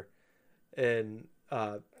character in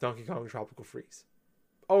Donkey Kong Tropical Freeze.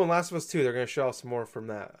 Oh, and Last of Us 2, they're going to show off some more from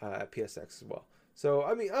that at PSX as well. So,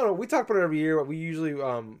 I mean, I don't know. We talk about it every year. We usually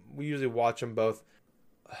watch them both.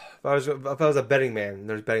 If I was a betting man, and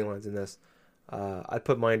there's betting lines in this, I'd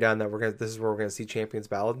put money down that this is where we're going to see Champions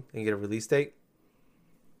Ballad and get a release date.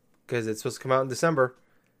 Because it's supposed to come out in December.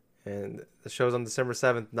 And the show's on December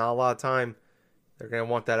 7th. Not a lot of time. They're going to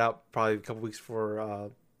want that out probably a couple weeks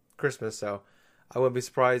before Christmas. So I wouldn't be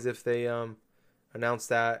surprised if they announce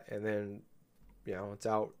that. And then, it's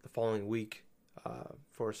out the following week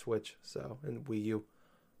for Switch. So, and Wii U.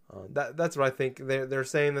 That's what I think. They're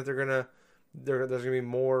saying that there's going to be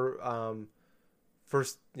more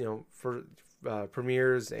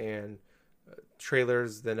premieres and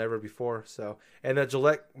trailers than ever before. So, and the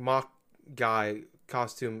Gillette mock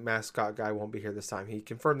costume mascot guy won't be here this time. He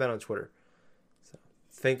confirmed that on Twitter. So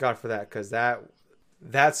thank God for that, because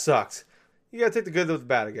that sucks. You gotta take the good with the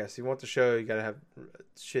bad, I guess. You want the show, you gotta have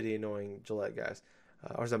shitty, annoying Gillette guys.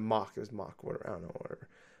 Or is it mock? It was mock, whatever. I don't know, whatever.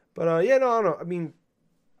 But I don't know. I mean,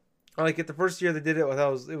 I like it. The first year they did it,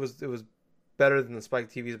 it was better than the Spike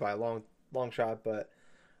TVs by a long shot. But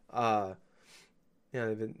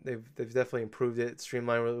they've definitely improved it,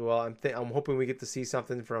 streamlined really well. I'm hoping we get to see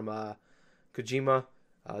something from Kojima.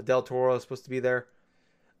 Del Toro is supposed to be there.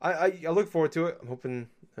 I look forward to it. I'm hoping,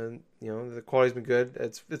 the quality's been good.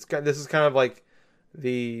 This is kind of like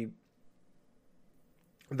the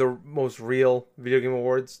most real Video Game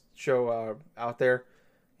Awards show out there.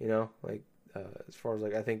 As far as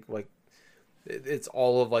I think it's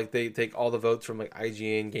all of they take all the votes from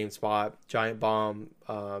IGN, GameSpot, Giant Bomb,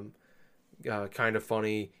 Kind of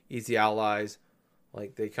Funny, Easy Allies.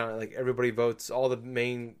 They kind of everybody votes. All the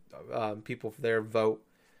main people there vote.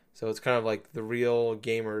 So it's kind of the real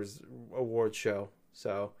gamers award show.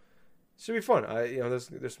 So it should be fun. There's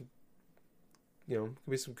some, could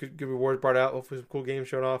be some good rewards brought out. Hopefully some cool games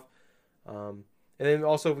shown off. And then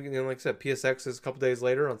also, like I said, PSX is a couple days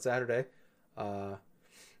later on Saturday.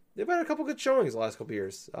 They've had a couple good showings the last couple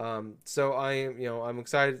years. So I'm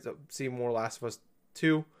excited to see more Last of Us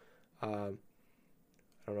 2. I don't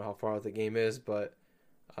know how far out the game is, but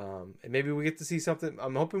And maybe we get to see something.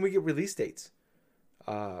 I'm hoping we get release dates.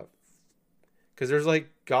 Because there's like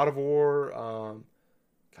God of War.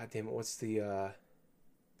 God damn it, what's the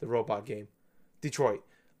robot game? Detroit.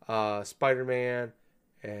 Spider-Man,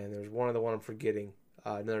 and there's one other one I'm forgetting.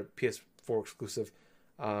 Another PS4 exclusive.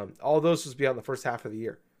 All those supposed to be out in the first half of the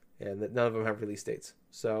year, and none of them have release dates.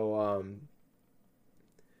 So,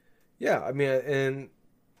 yeah, I mean, and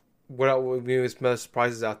what else? Maybe some other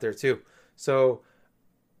surprises out there too. So,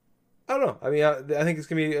 I don't know. I mean, I think it's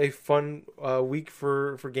gonna be a fun week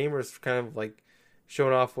for gamers, kind of like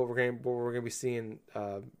showing off what we're gonna be seeing,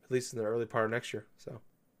 at least in the early part of next year. So,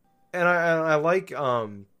 and I like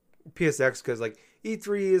PSX because like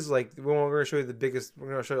E3 is like we're gonna show you the biggest. We're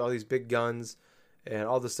gonna show you all these big guns and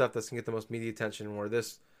all the stuff that's gonna get the most media attention. Where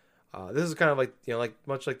this is kind of like, you know, like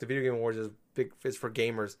much like the video game awards is for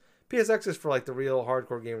gamers. PSX is for like the real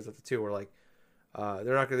hardcore gamers at the two. Where like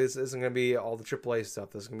they're not gonna. This isn't gonna be all the AAA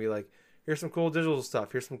stuff. This is gonna be like, here's some cool digital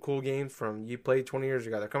stuff. Here's some cool games from you played 20 years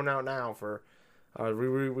ago. They're coming out now for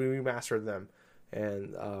remastered them,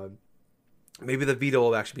 and maybe the Vita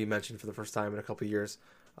will actually be mentioned for the first time in a couple of years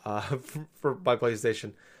by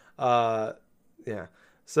PlayStation. Yeah.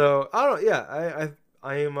 So I don't know. Yeah,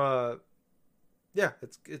 I am. Yeah,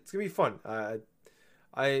 it's gonna be fun. I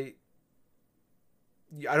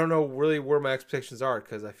don't know really where my expectations are,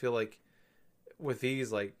 because I feel like with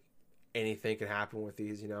these, like, anything can happen with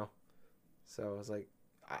these, you know. So I was like,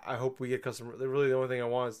 I hope we get custom. Really, the only thing I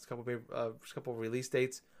want is a couple of release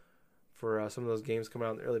dates for some of those games coming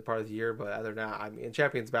out in the early part of the year. But other than that, I mean,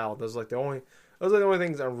 Champions Battle, those are the only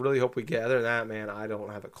things I really hope we get. Other than that, man, I don't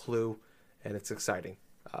have a clue, and it's exciting.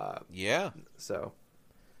 Yeah. So,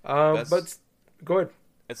 but go ahead.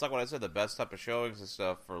 It's like what I said. The best type of showings and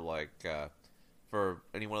stuff for like for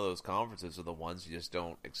any one of those conferences are the ones you just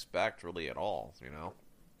don't expect really at all. You know.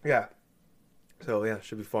 Yeah. So yeah,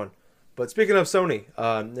 should be fun. But speaking of Sony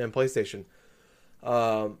and PlayStation,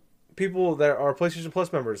 people that are PlayStation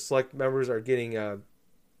Plus members, select members, are getting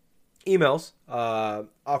emails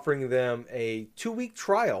offering them a 2-week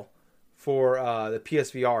trial for the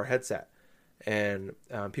PSVR headset. And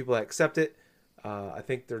people that accept it, I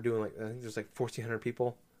think they're doing I think there's like 1,400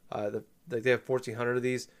 people. They have 1,400 of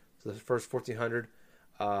these. So the first 1,400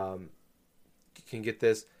 can get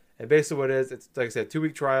this. And basically what it is, it's like I said,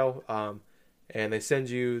 2-week trial. And they send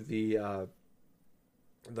you the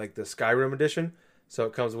like the Skyrim edition, so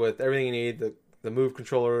it comes with everything you need: the Move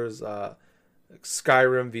controllers,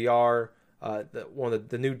 Skyrim VR, one of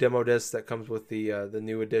the new demo discs that comes with the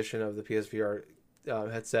new edition of the PSVR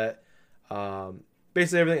headset.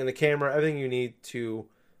 Basically everything in the camera, everything you need to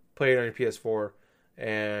play it on your PS4,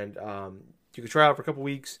 and you can try it out for a couple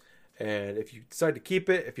weeks. And if you decide to keep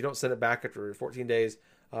it, if you don't send it back after 14 days,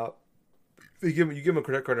 you give them a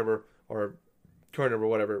credit card number or card number,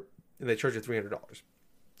 whatever, and they charge you $300.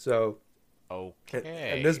 So,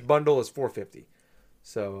 okay, and this bundle is $450.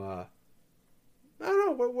 So, I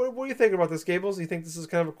don't know. What do you think about this, Gables? Do you think this is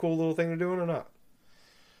kind of a cool little thing they're doing or not?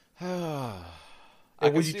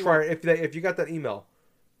 Or would you try it if you got that email?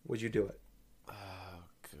 Would you do it? Oh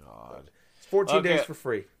God, it's 14 days for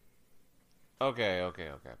free. Okay.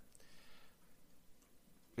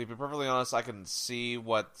 To be perfectly honest, I can see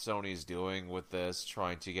what Sony's doing with this,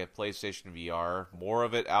 trying to get PlayStation VR, more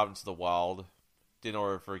of it out into the wild, in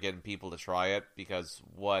order for getting people to try it, because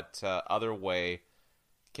what other way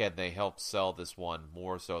can they help sell this one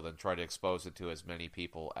more so than try to expose it to as many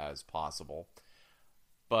people as possible?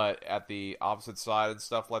 But at the opposite side and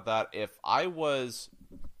stuff like that, if I was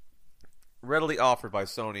readily offered by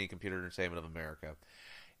Sony Computer Entertainment of America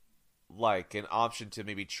like an option to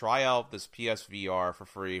maybe try out this PSVR for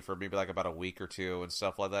free for maybe like about a week or two and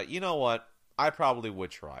stuff like that, you know what? I probably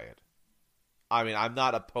would try it. I mean, I'm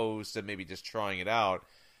not opposed to maybe just trying it out,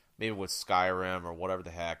 maybe with Skyrim or whatever the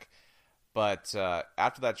heck. But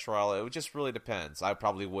after that trial, it just really depends. I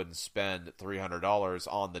probably wouldn't spend $300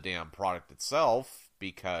 on the damn product itself,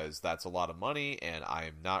 because that's a lot of money, and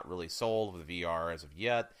I'm not really sold with VR as of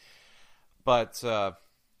yet. But to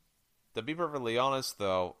be perfectly honest,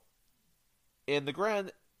 though, in the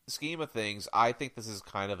grand scheme of things, I think this is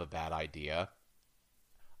kind of a bad idea.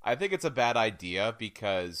 I think it's a bad idea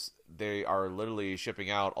because they are literally shipping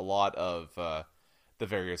out a lot of the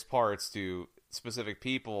various parts to specific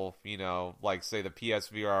people, you know, like, say, the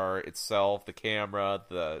PSVR itself, the camera,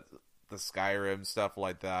 the Skyrim, stuff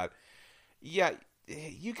like that. Yeah,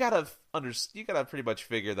 you gotta pretty much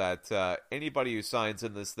figure that anybody who signs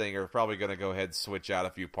in this thing are probably going to go ahead and switch out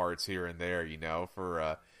a few parts here and there, you know,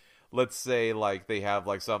 for... let's say, like, they have,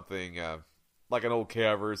 like, something, like an old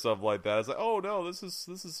camera or something like that. It's like, oh no, this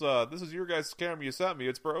is your guys' camera you sent me.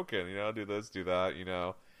 It's broken. Do this, do that.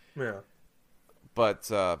 Yeah. But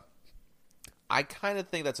I kind of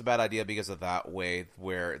think that's a bad idea because of that way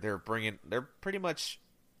where they're pretty much.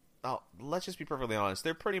 Oh, let's just be perfectly honest.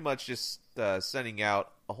 They're pretty much just sending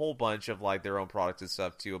out a whole bunch of like their own products and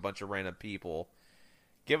stuff to a bunch of random people,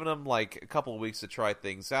 giving them like a couple of weeks to try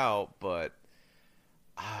things out. But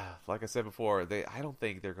like I said before, I don't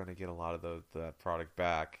think they're going to get a lot of the product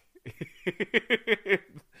back.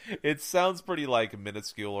 It sounds pretty like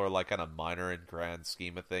minuscule or like kind of minor in grand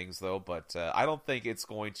scheme of things, though. But I don't think it's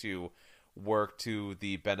going to work to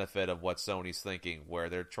the benefit of what Sony's thinking, where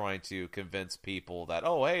they're trying to convince people that,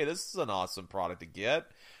 oh, hey, this is an awesome product to get.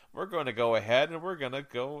 We're going to go ahead and we're going to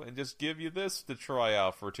go and just give you this to try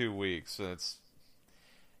out for 2 weeks. And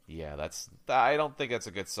I don't think that's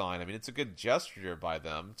a good sign. I mean, it's a good gesture by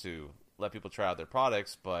them to let people try out their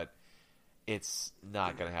products, but it's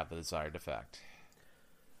not going to have the desired effect.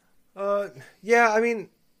 Yeah, I mean,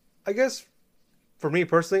 I guess for me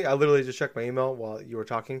personally, I literally just checked my email while you were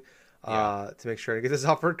talking. To make sure to get this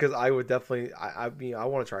offered, because I would definitely, I mean, I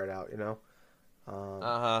want to try it out, and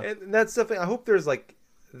that's definitely. I hope there's like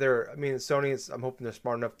I mean, Sony. I'm hoping they're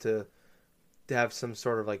smart enough to have some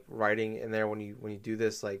sort of like writing in there when you do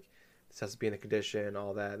this, like this has to be in the condition,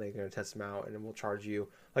 all that. And they're going to test them out, and then we'll charge you.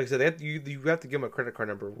 Like I said, you have to give them a credit card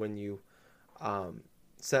number when you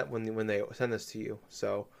when they send this to you.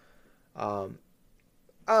 So,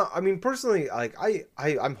 I mean, personally, like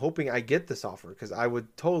I'm hoping I get this offer because I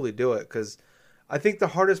would totally do it. Because I think the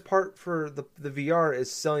hardest part for the VR is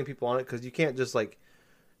selling people on it, because you can't just like,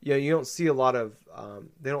 you don't see a lot of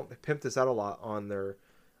they don't pimp this out a lot on their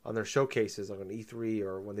showcases, like on E3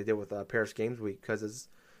 or when they did with Paris Games Week, because it's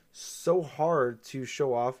so hard to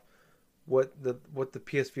show off what the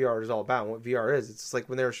PSVR is all about and what VR is. It's like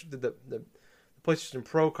when they did the PlayStation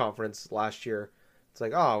Pro conference last year. It's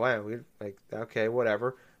like, oh, wow, we like, okay,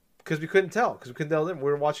 whatever. Because we couldn't tell. We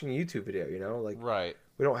were watching a YouTube video, like, right.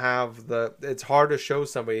 We don't have it's hard to show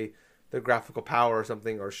somebody the graphical power or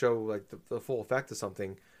something, or show like the full effect of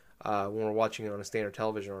something when we're watching it on a standard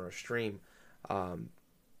television or a stream.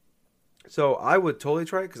 So I would totally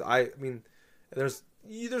try it, because I mean, there's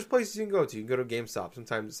places you can go to. You can go to GameStop.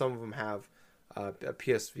 Sometimes some of them have a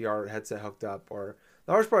PSVR headset hooked up. Or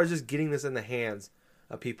the hardest part is just getting this in the hands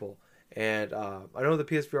of people. And I know the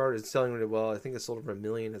PSVR is selling really well. I think it's sold over 1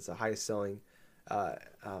 million. It's the highest selling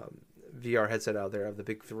VR headset out there of the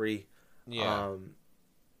big three. Yeah.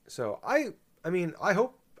 So I mean, I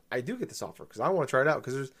hope I do get this offer, because I want to try it out.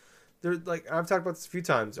 Because there's like, I've talked about this a few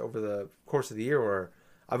times over the course of the year, where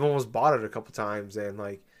I've almost bought it a couple times, and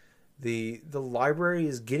like the library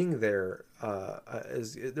is getting there.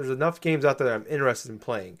 There's enough games out there that I'm interested in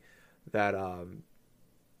playing that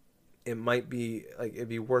it might be like, it'd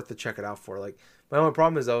be worth to check it out for. Like, my only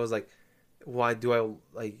problem is, I was like, why do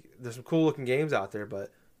I like? There's some cool looking games out there, but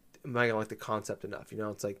am I gonna like the concept enough?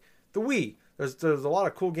 It's like the Wii. There's a lot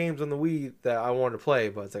of cool games on the Wii that I wanted to play,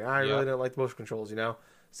 but it's like I really don't like the motion controls.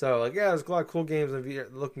 So like, yeah, there's a lot of cool games on VR,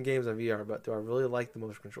 looking games on VR, but do I really like the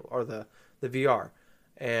motion control or the VR?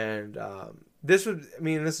 And this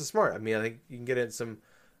is smart. I mean, I think you can get it in some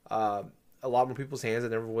a lot more people's hands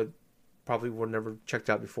that probably would never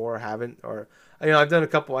checked out before, or haven't. Or I've done a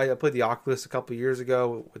couple. I played the Oculus a couple years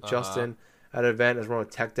ago with Justin at an event as one of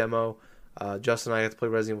a tech demo. Justin and I got to play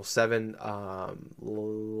Resident Evil 7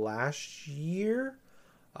 last year.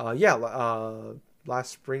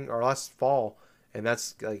 Last spring or last fall, and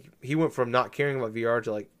that's like, he went from not caring about VR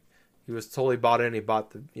to like, he was totally bought in. He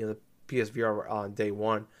bought the PSVR on day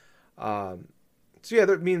one. So yeah,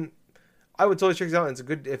 I mean, I would totally check it out. And it's a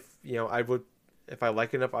good, if I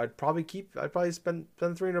like it enough, I'd probably spend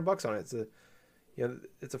 $300 on it.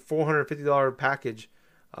 It's a $450 package.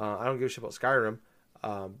 I don't give a shit about Skyrim,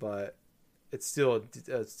 but it's still a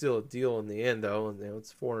deal in the end, though. And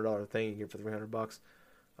it's a $400 thing you get for $300.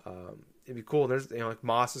 It'd be cool. And there's like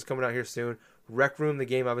Moss is coming out here soon. Rec Room, the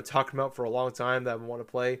game I've been talking about for a long time that I want to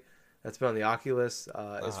play, that's been on the Oculus,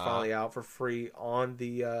 is finally out for free on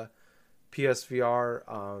the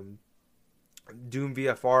PSVR. Doom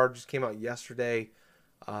VFR just came out yesterday.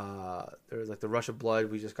 There's like the Rush of Blood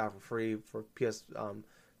we just got for free for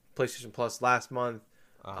PlayStation Plus last month.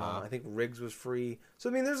 I think Riggs was free. So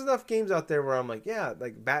I mean, there's enough games out there where I'm like, yeah,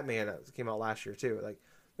 like Batman came out last year too. Like,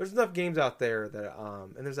 there's enough games out there that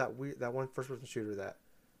and there's that one first person shooter that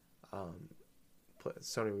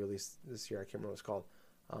Sony released this year. I can't remember what it's called.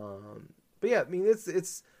 But yeah, I mean,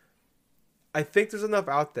 it's. I think there's enough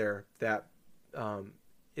out there that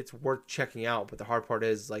it's worth checking out. But the hard part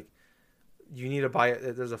is like, you need to buy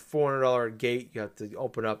it. There's a $400 gate you have to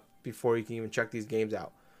open up before you can even check these games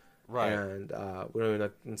out. Right. And we don't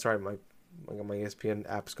even. I'm sorry, my ESPN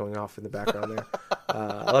app's going off in the background there.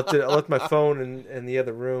 I left my phone in the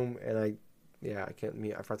other room, and I can't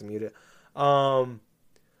mute. I forgot to mute it.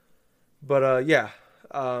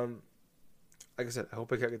 Like I said, I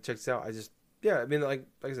hope I can check this out. I mean, like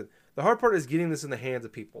I said, the hard part is getting this in the hands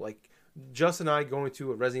of people. Like Justin and I going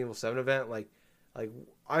to a Resident Evil 7 event, like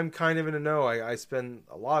I'm kind of in the know. I spend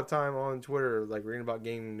a lot of time on Twitter, like reading about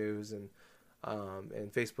gaming news and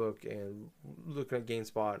Facebook and looking at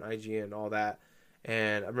GameSpot and IGN and all that.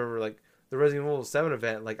 And I remember like the Resident Evil 7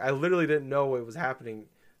 event, like I literally didn't know it was happening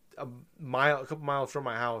a couple miles from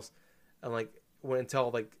my house, and like went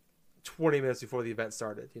until like 20 minutes before the event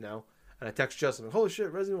started, you know. And I text Justin, holy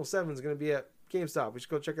shit, Resident Evil 7 is going to be at GameStop. We should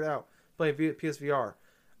go check it out. Playing PSVR.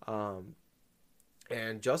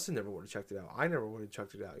 And Justin never would have checked it out. I never would have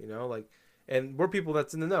checked it out, you know. Like, and we're people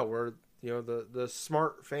that's in the know. We're, you know, the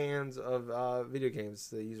smart fans of video games,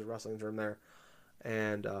 to use a wrestling term there.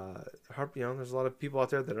 And, you know, there's a lot of people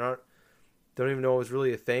out there that don't even know it's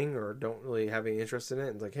really a thing or don't really have any interest in it.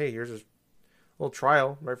 And it's like, hey, here's a little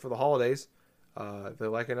trial right for the holidays. If they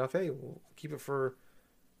like it enough, hey, we'll keep it for,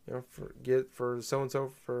 you know, for so and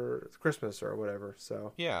so for Christmas or whatever.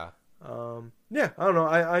 So yeah, I don't know.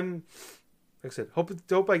 I'm like I said,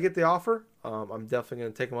 hope I get the offer. I'm definitely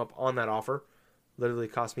going to take them up on that offer. Literally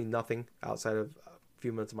cost me nothing outside of a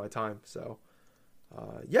few minutes of my time. So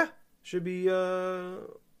should be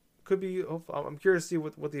could be. I'm curious to see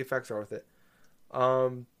what the effects are with it.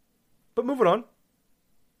 But moving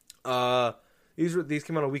on. These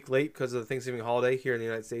came out a week late because of the Thanksgiving holiday here in the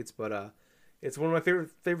United States, but it's one of my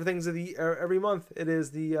favorite things of the every month. It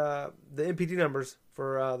is the NPD numbers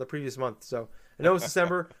for the previous month. So I know it's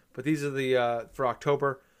December, but these are the for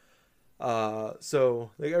October.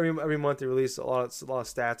 So like every month they release a lot of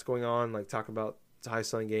stats going on, like talking about high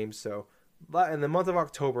selling games. So in the month of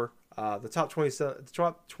October, the top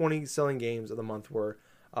 20 selling games of the month were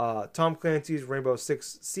Tom Clancy's Rainbow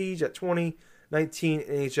Six Siege at 20, 19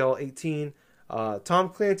 NHL 18. Tom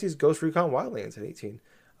Clancy's Ghost Recon Wildlands at 18.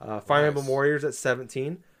 Fire Emblem Warriors at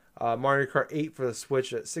 17. Mario Kart 8 for the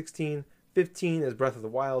Switch at 16. 15 is Breath of the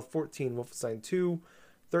Wild. 14, Wolfenstein 2.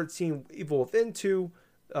 13, Evil Within 2.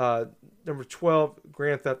 Number 12,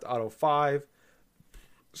 Grand Theft Auto 5.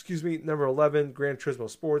 Number 11, Gran Turismo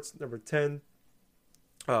Sports. Number 10,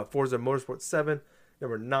 Forza Motorsport 7.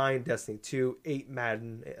 Number 9, Destiny 2. 8,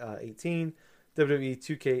 Madden 18. WWE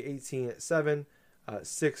 2K18 at 7.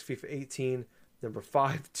 6, FIFA 18. Number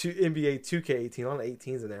 5, NBA 2K18. A lot of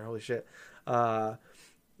 18s in there. Holy shit. 1,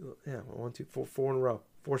 2, 4 in a row.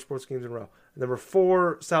 4 sports games in a row. Number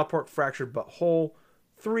 4, South Park Fractured But Whole.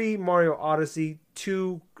 3, Mario Odyssey.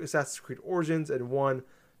 2, Assassin's Creed Origins. And 1,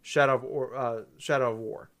 Shadow of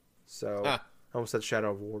War. So, I almost said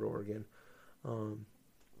Shadow of Mordor again.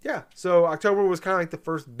 So October was kind of like the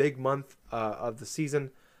first big month of the season.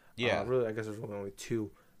 Yeah. Really, I guess there's only 2.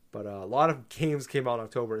 But a lot of games came out in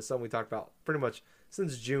October. It's something we talked about pretty much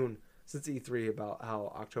since June, since E3, about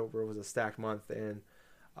how October was a stacked month. And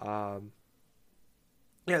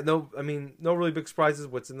no really big surprises.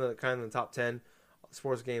 What's in the kind of the top 10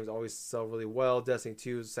 sports games always sell really well. Destiny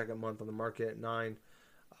 2 is the second month on the market at 9.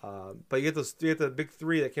 But you get the big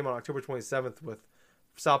 3 that came out October 27th with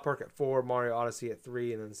South Park at 4, Mario Odyssey at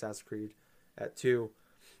 3, and then Assassin's Creed at 2.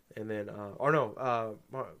 And then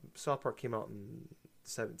South Park came out in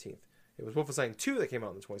 17th. It was Wolfenstein 2 that came out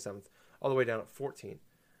on the 27th, all the way down at 14.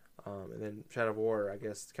 And then Shadow of War, I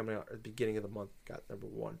guess, coming out at the beginning of the month, got number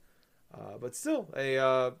 1. But still,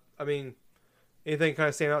 anything kind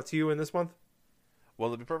of stand out to you in this month?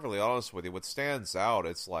 Well, to be perfectly honest with you, what stands out,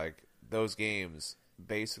 it's like those games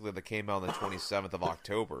basically that came out on the 27th of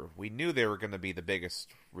October. We knew they were going to be the biggest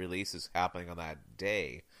releases happening on that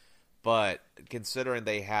day. But considering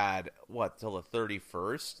they had, till the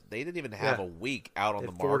 31st? They didn't even have a week out on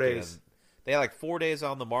the market. 4 days. They had like 4 days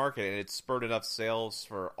on the market, and it spurred enough sales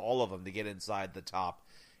for all of them to get inside the top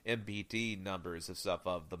MPD numbers and stuff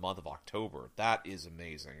of the month of October. That is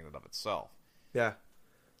amazing in and of itself. Yeah.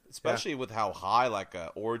 Especially with how high like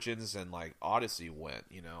Origins and like Odyssey went,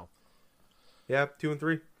 you know? Yeah, 2 and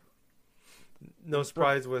 3. No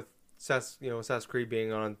surprise with Assassin's Creed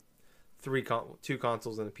being on 2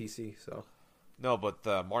 consoles and a PC. So no, but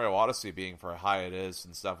Mario Odyssey being for how high it is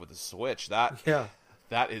and stuff with the Switch, that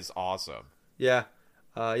is awesome. Yeah,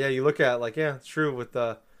 you look at it's true with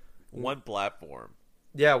the one platform.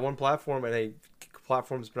 Yeah, one platform, and a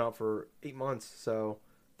platform's been out for 8 months, so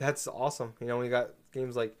that's awesome. You know, we got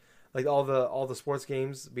games like all the sports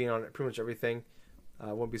games being on pretty much everything.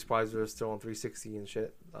 Wouldn't be surprised if they're still on 360 and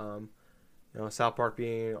shit. South Park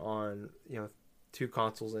being on two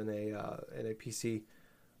consoles and a PC.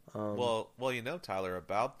 Well, Tyler,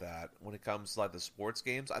 about that, when it comes to like the sports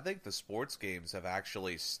games, I think the sports games have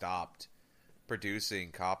actually stopped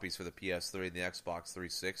producing copies for the PS3 and the Xbox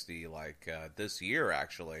 360 this year,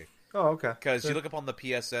 actually. Oh, okay. Because you look up on the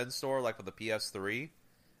PSN store, like for the PS3,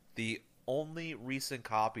 the only recent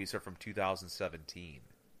copies are from 2017.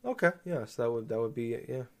 Okay, yeah, so that would be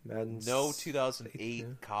Madden. No 2008 yeah.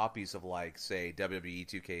 copies of say WWE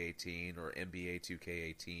 2K18 or NBA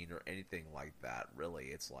 2K18 or anything like that. Really,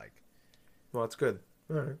 it's like, well, that's good.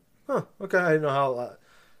 All right, huh? Okay, I didn't know how.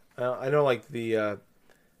 I know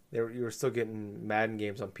you were still getting Madden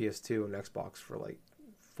games on PS2 and Xbox for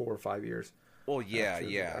 4 or 5 years. Well, yeah, after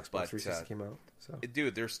the yeah, Xbox but 360 came out. So,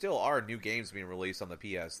 dude, there still are new games being released on the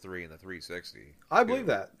PS3 and the 360. I believe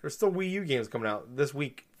that there's still Wii U games coming out this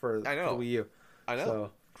week for the Wii U. I know,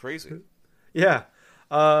 so, crazy. Yeah,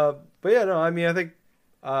 but yeah, no, I mean, I think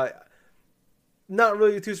not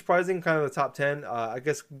really too surprising. Kind of the top 10. I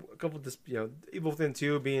guess a couple of Evil Within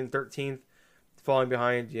 2 being 13th, falling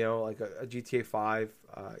behind. Like a GTA 5.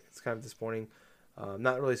 It's kind of disappointing.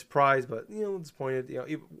 Not really surprised, but disappointed.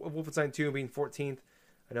 Wolfenstein 2 being 14th.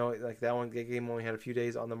 I know that game only had a few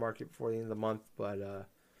days on the market before the end of the month, but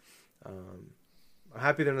I'm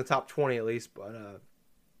happy they're in the top 20 at least. But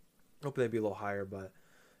hoping they'd be a little higher. But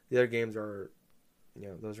the other games are,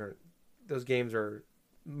 those games are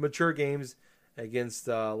mature games against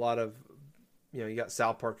a lot of, you got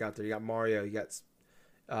South Park out there, you got Mario, you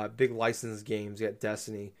got big licensed games, you got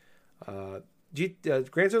Destiny. Gran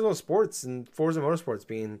Turismo Sports and Forza Motorsports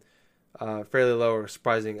being fairly low or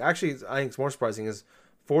surprising. Actually, I think it's more surprising is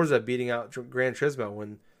Forza beating out Gran Turismo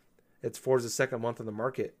when it's Forza's second month on the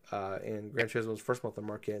market and Gran Turismo's first month on the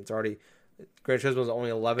market. It's already Gran Turismo's only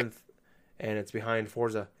 11th and it's behind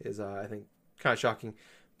Forza is I think kind of shocking.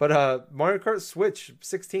 But Mario Kart Switch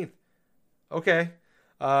 16th. Okay,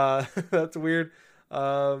 that's weird.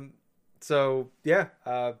 So yeah.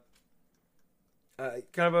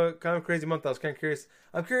 Kind of a crazy month. I was kind of curious.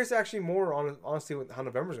 I'm curious actually more on honestly how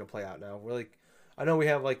November's gonna play out now. We're I know we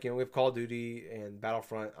have we have Call of Duty and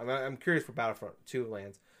Battlefront. I'm curious for Battlefront 2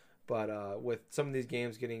 lands, but with some of these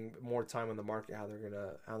games getting more time on the market, how they're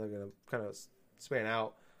gonna kind of span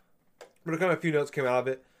out. But kind of a few notes came out of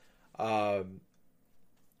it.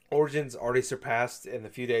 Origins already surpassed in the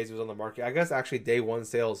few days it was on the market. I guess actually day one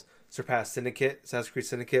sales surpassed Assassin's Creed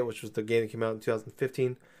Syndicate, which was the game that came out in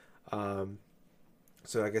 2015.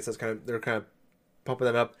 So I guess they're kind of pumping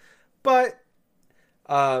that up. But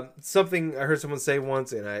something I heard someone say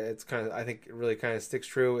once, and I think it really kind of sticks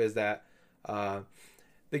true, is that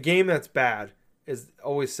the game that's bad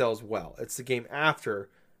always sells well. It's the game after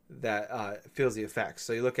that feels the effects.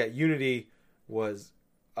 So you look at Unity was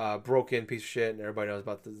broken piece of shit, and everybody knows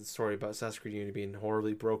about the story about Assassin's Creed Unity being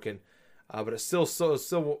horribly broken, but it still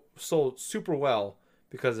sold super well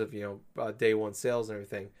because of day one sales and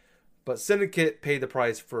everything. But Syndicate paid the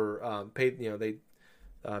price for paid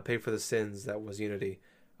for the sins that was Unity.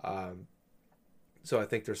 So I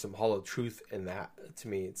think there's some hollow truth in that. To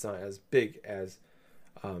me, it's not as big as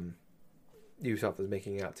Ubisoft is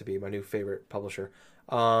making it out to be. My new favorite publisher.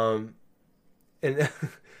 And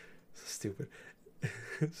stupid.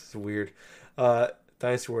 This is weird.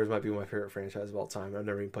 Dynasty Warriors might be my favorite franchise of all time. I've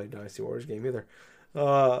never even played a Dynasty Warriors game either.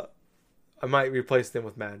 I might replace them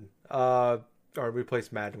with Madden. Or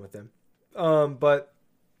replace Madden with them. But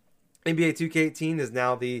NBA 2K18 is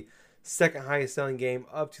now the second highest selling game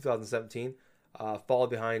of 2017, followed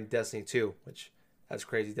behind Destiny 2, which that's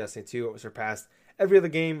crazy. Destiny 2 surpassed every other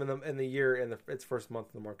game in the year in its first month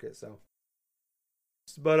in the market. So,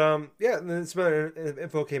 but yeah, and then some other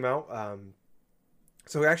info came out.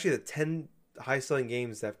 So actually, the 10 highest selling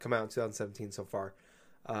games that have come out in 2017 so far,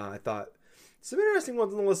 I thought some interesting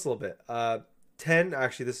ones on the list a little bit. 10,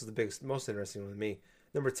 actually, this is the most interesting one to me.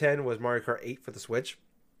 Number 10 was Mario Kart 8 for the Switch.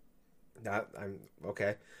 I'm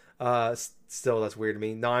okay. Still, that's weird to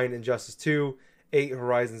me. 9, Injustice 2. 8,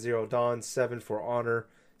 Horizon Zero Dawn. 7, For Honor.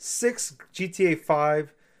 6, GTA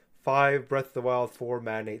 5. 5, Breath of the Wild. 4,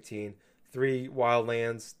 Madden 18. 3,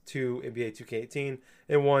 Wildlands. 2, NBA 2K18.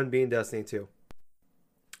 And 1 being Destiny 2.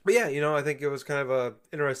 But yeah, I think it was kind of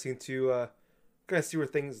interesting to kind of see where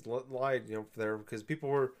things lied, there, because people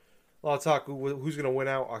were a lot of talk who's going to win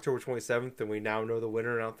out October 27th, and we now know the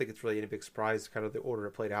winner. And I don't think it's really any big surprise, kind of the order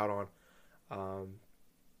it played out on,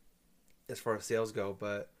 as far as sales go.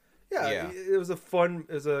 But yeah. It was a kind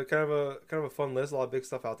of a fun list. A lot of big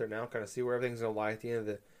stuff out there now. Kind of see where everything's going to lie at the end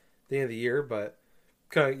of the year. But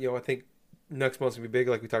kind of I think next month's going to be big,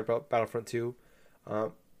 like we talked about Battlefront 2.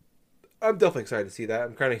 I'm definitely excited to see that.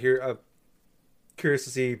 I'm kind of curious to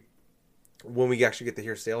see when we actually get to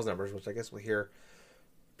hear sales numbers, which I guess we'll hear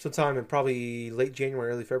sometime in probably late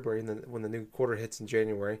January, early February, and then when the new quarter hits in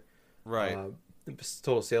January. Right.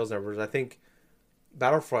 Total sales numbers. I think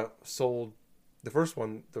Battlefront sold the first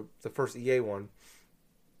one, the first EA one.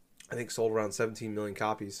 I think sold around 17 million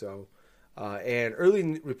copies. So, and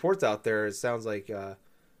early reports out there, it sounds like I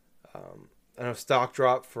know stock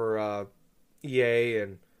dropped for EA,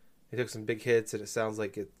 and they took some big hits, and it sounds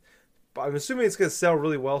like it. I'm assuming it's going to sell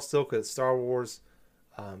really well still because it's Star Wars,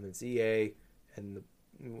 it's EA, and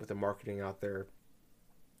with the marketing out there.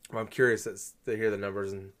 I'm curious to hear the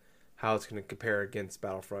numbers and how it's going to compare against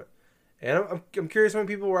Battlefront. And I'm curious how many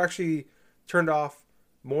people were actually turned off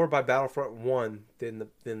more by Battlefront 1 than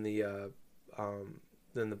the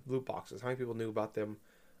loot boxes. How many people knew about them?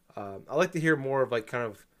 I like to hear more of like kind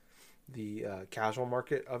of the casual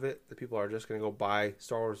market of it. That people are just going to go buy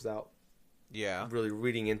Star Wars without really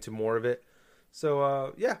reading into more of it. So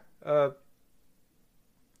a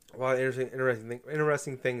lot of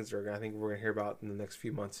interesting things I think we're going to hear about in the next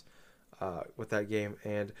few months with that game.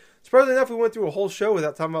 And surprisingly enough, we went through a whole show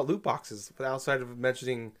without talking about loot boxes, outside of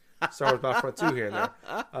mentioning Star Wars Battlefront 2 here and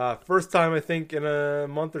there. First time, I think, in a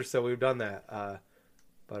month or so we've done that.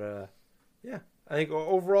 Yeah, I think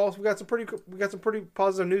overall we got some pretty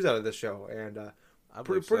positive news out of this show, and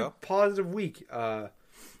pretty positive week,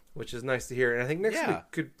 which is nice to hear. And I think next week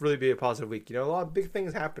could really be a positive week. You know, a lot of big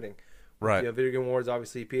things happening. Right. You know, Video Game Awards,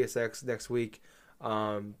 obviously, PSX next week,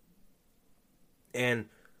 and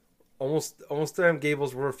almost time,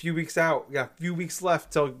 Gables. We're a few weeks out. We got a few weeks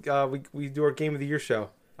left till we do our Game of the Year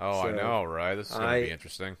show. Oh, so, I know, right? This is going to be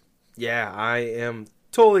interesting. Yeah, I am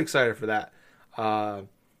totally excited for that.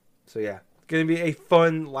 So yeah, going to be a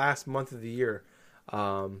fun last month of the year.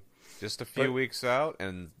 Just a few weeks out,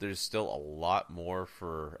 and there's still a lot more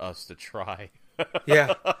for us to try.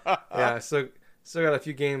 yeah. So still got a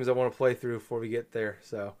few games I want to play through before we get there.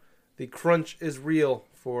 So the crunch is real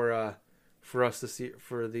for us to see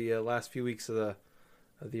for the last few weeks of the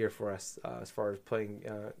year for us as far as playing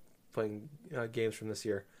games from this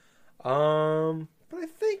year. But I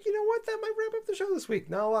think, you know what, that might wrap up the show this week.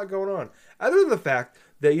 Not a lot going on, other than the fact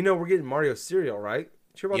that we're getting Mario cereal, right?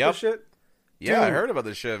 You hear about this shit? Yeah, Dude. I heard about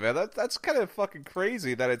this shit, man. That's kind of fucking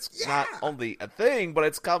crazy that it's not only a thing, but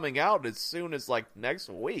it's coming out as soon as like next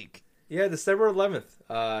week. Yeah, December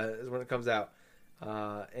 11th is when it comes out.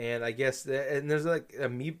 And I guess there's like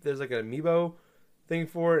an amiibo thing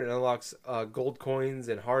for it, and it unlocks gold coins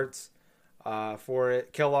and hearts for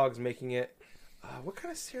it. Kellogg's making it. What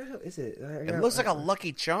kind of cereal is it? It looks like a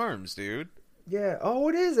Lucky Charms, dude. Yeah. Oh,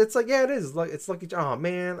 it is. It's like it is. It's Lucky. Oh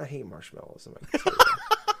man, I hate marshmallows.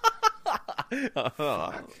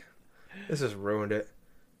 Fuck. This has ruined it.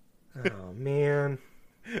 Oh man.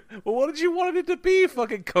 Well, what did you want it to be?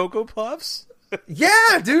 Fucking Cocoa Puffs?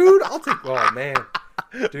 Yeah, dude. I'll take. Oh man.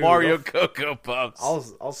 Dude, Mario Cocoa Puffs.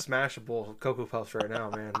 I'll smash a bowl of Cocoa Puffs right now,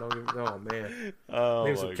 man. Oh man. Oh,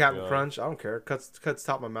 maybe some Captain Crunch. I don't care. Cuts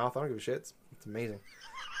top of my mouth. I don't give a shit. It's amazing.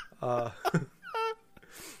 Yeah.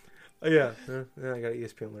 I got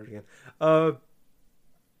ESPN alert again.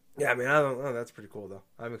 Yeah, I mean, I don't know. That's pretty cool though.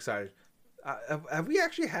 I'm excited. Have we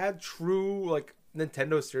actually had true like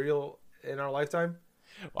Nintendo cereal in our lifetime?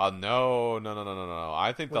 Well, no.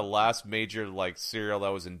 I think the last major like cereal that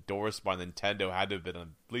was endorsed by Nintendo had to have been at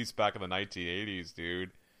least back in the 1980s,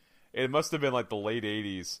 dude. It must have been like the late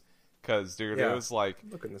 80s, because dude, it was like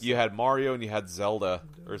you had Mario and you had Zelda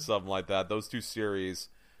or something like that. Those two series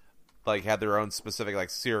like had their own specific like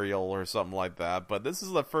cereal or something like that. But this is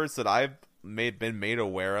the first that I've been made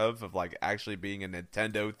aware of like actually being a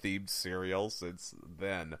Nintendo themed cereal since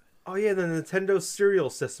then. Oh yeah, the Nintendo cereal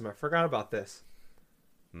system. I forgot about this.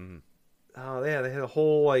 Mm-hmm. Oh yeah, they had a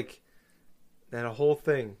whole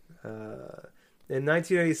thing in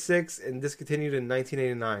 1986 and discontinued in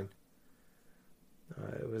 1989.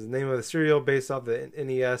 It was the name of the cereal based off the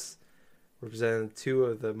NES, representing two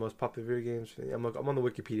of the most popular video games. I'm on the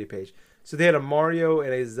Wikipedia page. So they had a Mario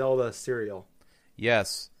and a Zelda cereal.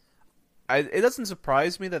 Yes, it doesn't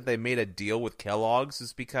surprise me that they made a deal with Kellogg's,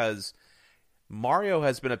 is because Mario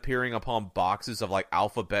has been appearing upon boxes of like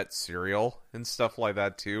alphabet cereal and stuff like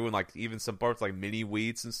that too, and like even some parts like mini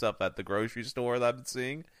wheats and stuff at the grocery store that I've been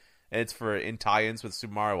seeing, and it's in tie-ins with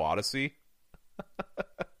Super Mario Odyssey.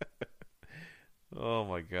 Oh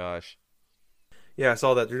my gosh! Yeah, I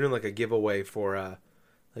saw that they're doing like a giveaway for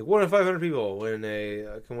like 1 in 500 people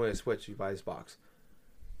can win a Switch. You buy this box.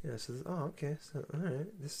 Yeah, so okay, so all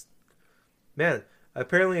right,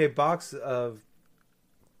 apparently a box of.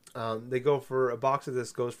 They go for a box of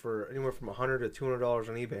this goes for anywhere from $100 to $200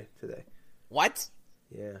 on eBay today. What?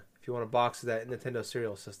 Yeah, if you want a box of that Nintendo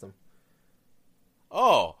cereal system.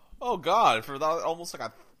 Oh, Oh God, for that, almost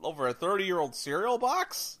like over a 30-year-old cereal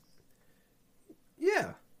box.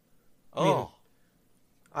 Yeah. Oh,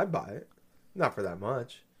 I'd buy it. Not for that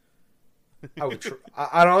much. I would.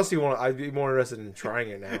 I'd honestly want. I'd be more interested in trying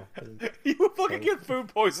it now. you would fucking get food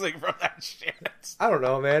poisoning from that shit. I don't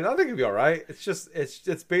know, man. I think it'd be all right. It's just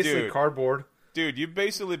it's basically Dude. cardboard. Dude, you'd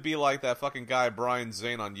basically be like that fucking guy Brian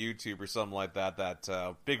Zane on YouTube or something like that.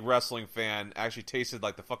 That big wrestling fan actually tasted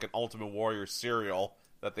like the fucking Ultimate Warrior cereal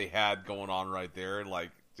that they had going on right there, and like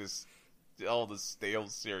just all the stale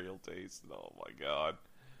cereal taste. Oh my god.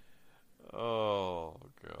 Oh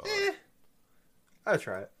god. I'd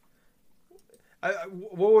try it.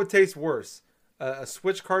 What would taste worse, a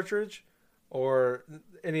Switch cartridge or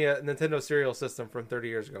any Nintendo cereal system from 30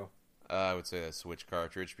 years ago? I would say a Switch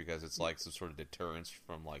cartridge because it's like some sort of deterrence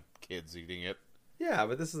from like kids eating it. Yeah,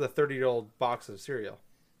 but this is a 30-year-old box of cereal.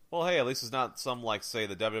 Well, hey, at least it's not some like say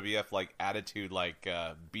the WWF like attitude like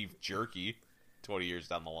beef jerky 20 years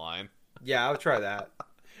down the line. Yeah, I would try that.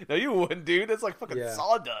 No, you wouldn't, dude. That's like fucking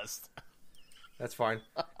sawdust. That's fine.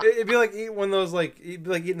 It'd be like eating one of those it'd be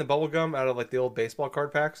like eating the bubble gum out of like the old baseball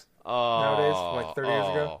card packs nowadays from like 30 years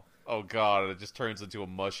ago. Oh god, it just turns into a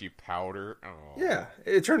mushy powder. Oh. Yeah,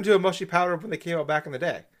 it turned into a mushy powder when they came out back in the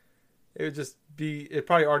day. It would just be, it'd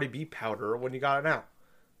probably already be powder when you got it out.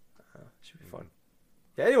 Should be fun.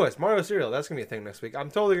 Yeah, anyways, Mario cereal, that's going to be a thing next week. I'm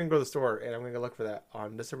totally going to go to the store and I'm going to look for that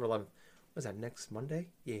on December 11th. Was that next Monday?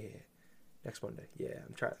 Yeah. Next Monday. Yeah,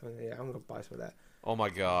 I'm going to buy some of that. Oh my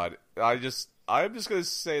god. I'm just going to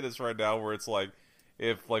say this right now where it's like,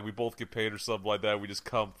 if like we both get paid or something like that, we just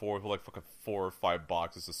come forward with like fucking 4 or 5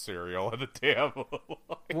 boxes of cereal at the table.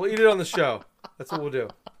 We'll eat it on the show. That's what we'll do.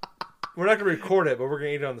 We're not going to record it, but we're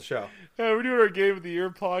going to eat it on the show. Yeah, we're doing our Game of the Year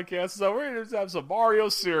podcast, so we're going to have some Mario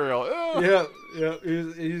cereal. Ugh. Yeah.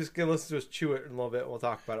 You're just going to listen to us chew it in a little bit. We'll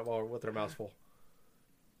talk about it while we're with our mouths full.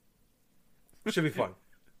 Should be fun.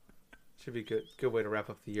 Should be good way to wrap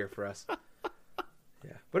up the year for us.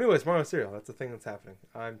 Yeah. But anyways, Mario cereal, that's the thing that's happening.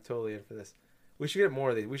 I'm totally in for this. We should get more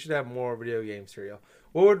of these. We should have more video game cereal.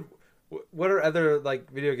 What are other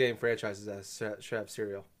like video game franchises that should have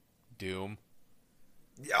cereal? Doom.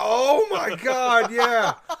 Oh my god,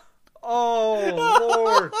 yeah. Oh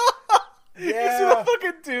Lord. Yeah. You see the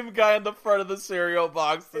fucking Doom guy on the front of the cereal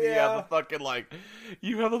box, and you have the fucking like,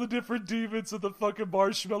 you have all the different demons and the fucking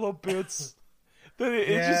marshmallow bits.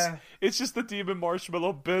 Then it's just the demon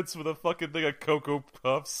marshmallow bits with a fucking thing of Cocoa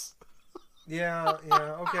Puffs. Yeah,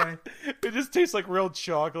 okay. It just tastes like real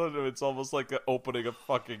chocolate, and it's almost like opening a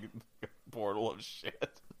fucking portal of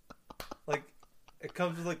shit. Like it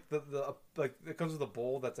comes with like it comes with a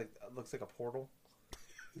bowl that's like looks like a portal.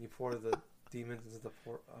 And you pour the demons into the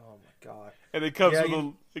portal. Oh my god! And it comes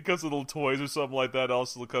it comes with little toys or something like that. It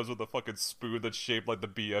also comes with a fucking spoon that's shaped like the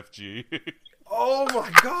BFG. Oh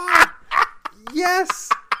my god! Yes,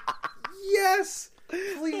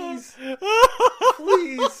 please.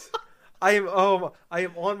 I am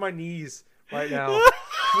on my knees right now.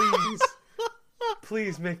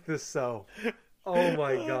 Please make this so. Oh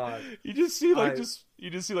my god! You just see like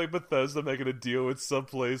Bethesda making a deal with some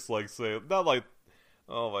place like say not like,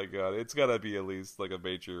 oh my god, it's gotta be at least like a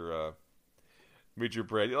major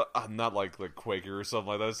brand, not like Quaker or something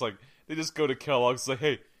like that. It's like they just go to Kellogg's and say,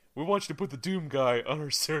 hey, we want you to put the Doom guy on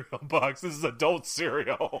our cereal box. This is adult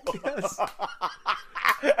cereal. Yes.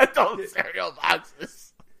 Adult cereal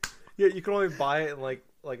boxes. Yeah, you can only buy it in like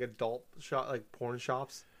adult shop, like porn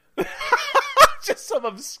shops. Just some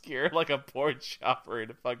obscure like a porn shop or in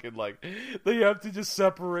a fucking like they have to just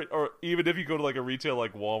separate, or even if you go to like a retail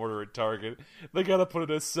like Walmart or a Target, they gotta put it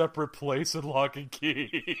in a separate place and lock and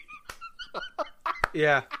key.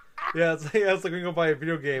 Yeah, it's like when you go buy a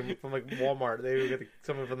video game from like Walmart, they get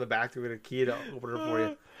someone from the back to get a key to open it for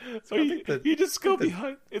you. So you just go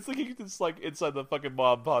behind. It's like you just like inside the fucking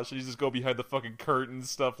mom posh. You just go behind the fucking curtains,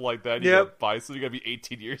 stuff like that. You gotta buy, so you gotta be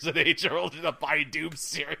 18 years of age or older to buy Doom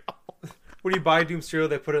cereal. When you buy Doom cereal,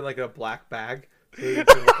 they put it in like a black bag. So you have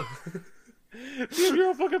your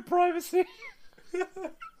own fucking privacy.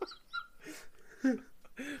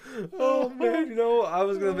 Oh man, I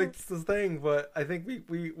was gonna make this thing, but I think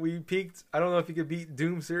we peaked. I don't know if you could beat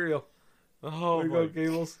Doom cereal. Oh, there you go,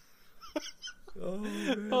 Gables.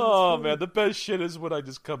 Oh man, the best shit is when I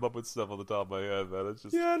just come up with stuff on the top of my head, man. It's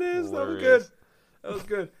just it is. Hilarious. That was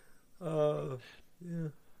good. Yeah,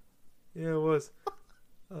 it was.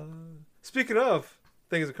 Speaking of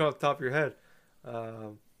things that come off the top of your head,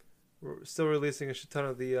 we're still releasing a shit ton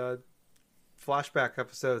of the flashback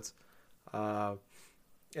episodes.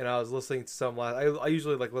 And I was listening to some last. I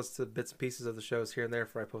usually like listen to bits and pieces of the shows here and there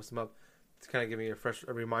before I post them up to kind of give me a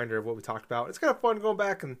reminder of what we talked about. It's kind of fun going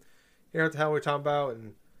back and hearing what the hell we're talking about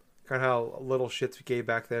and kind of how little shits we gave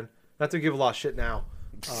back then. Not to give a lot of shit now,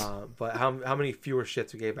 but how many fewer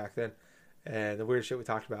shits we gave back then, and the weird shit we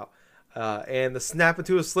talked about, and the snap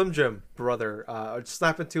into a Slim Jim brother, or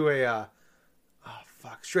snap into a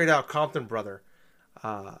straight out Compton brother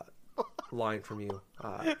line from you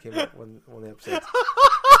came up when the episode.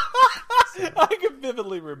 I can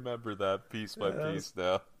vividly remember that piece by piece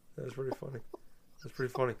now. That was pretty funny. That's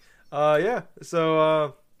pretty funny. Yeah.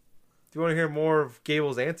 So, if you want to hear more of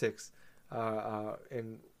Gable's antics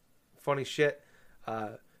and funny shit,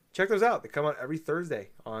 check those out. They come out every Thursday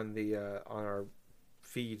on the on our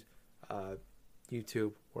feed,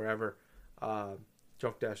 YouTube, wherever.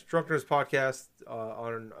 Drunk Nerds Podcast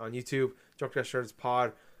on YouTube. Drunk Nerds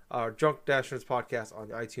Pod. Drunk Nerds Podcast on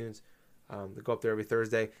iTunes. They go up there every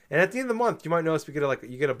Thursday. And at the end of the month, you might notice we get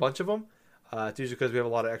you get a bunch of them. It's usually because we have a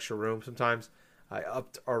lot of extra room sometimes. I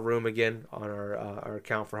upped our room again on our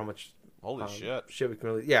account for how much shit we can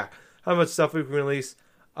release. Yeah, how much stuff we can release.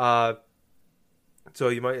 So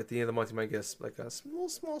you might, at the end of the month, you might get like a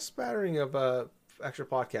small spattering of extra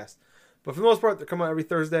podcasts. But for the most part, they come out every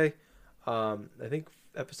Thursday. I think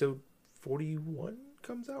episode 41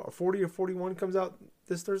 comes out, or 40 or 41 comes out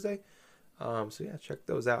this Thursday. So yeah, check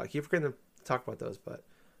those out. I keep forgetting to talk about those, but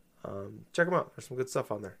check them out. There's some good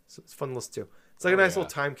stuff on there. So it's fun to listen to. It's like a nice little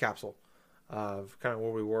time capsule of kind of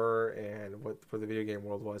where we were and where the video game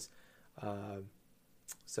world was.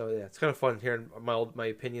 So yeah, it's kind of fun hearing my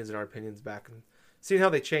opinions and our opinions back and seeing how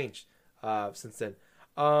they changed since then.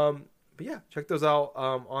 But yeah, check those out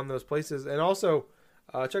on those places, and also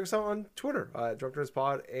check us out on Twitter, Drunk Nerds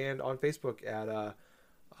Pod, and on Facebook at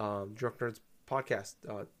Drunk Nerds Podcast,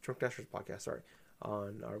 Drunk Dashers Podcast. Sorry,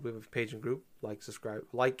 on our we have a page and group. Subscribe,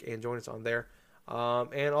 and join us on there,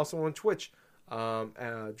 and also on Twitch, Drunk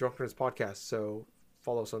Nerds Podcast. So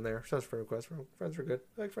follow us on there. Send us friend requests. Friends are good.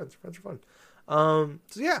 I like friends. Friends are fun.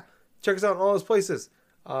 So yeah, check us out in all those places.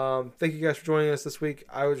 Thank you guys for joining us this week.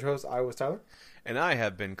 I was your host. I was Tyler. And I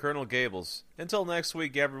have been Colonel Gables. Until next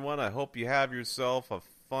week, everyone, I hope you have yourself a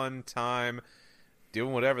fun time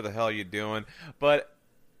doing whatever the hell you're doing. But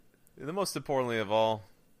the most importantly of all,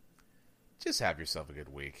 just have yourself a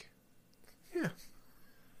good week. Yeah.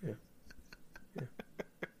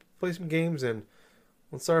 Play some games and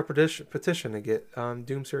let's start a petition to get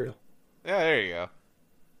Doom cereal. Yeah, there you go.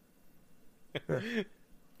 Yeah.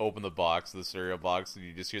 Open the box, the cereal box, and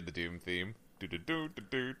you just hear the Doom theme.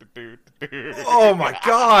 Oh my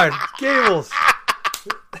God, Gables!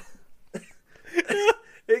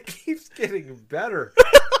 It keeps getting better.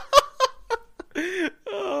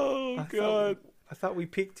 Oh God! I thought we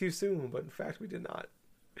peaked too soon, but in fact we did not.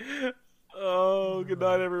 Oh, good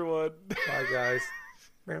night, everyone. Bye, guys.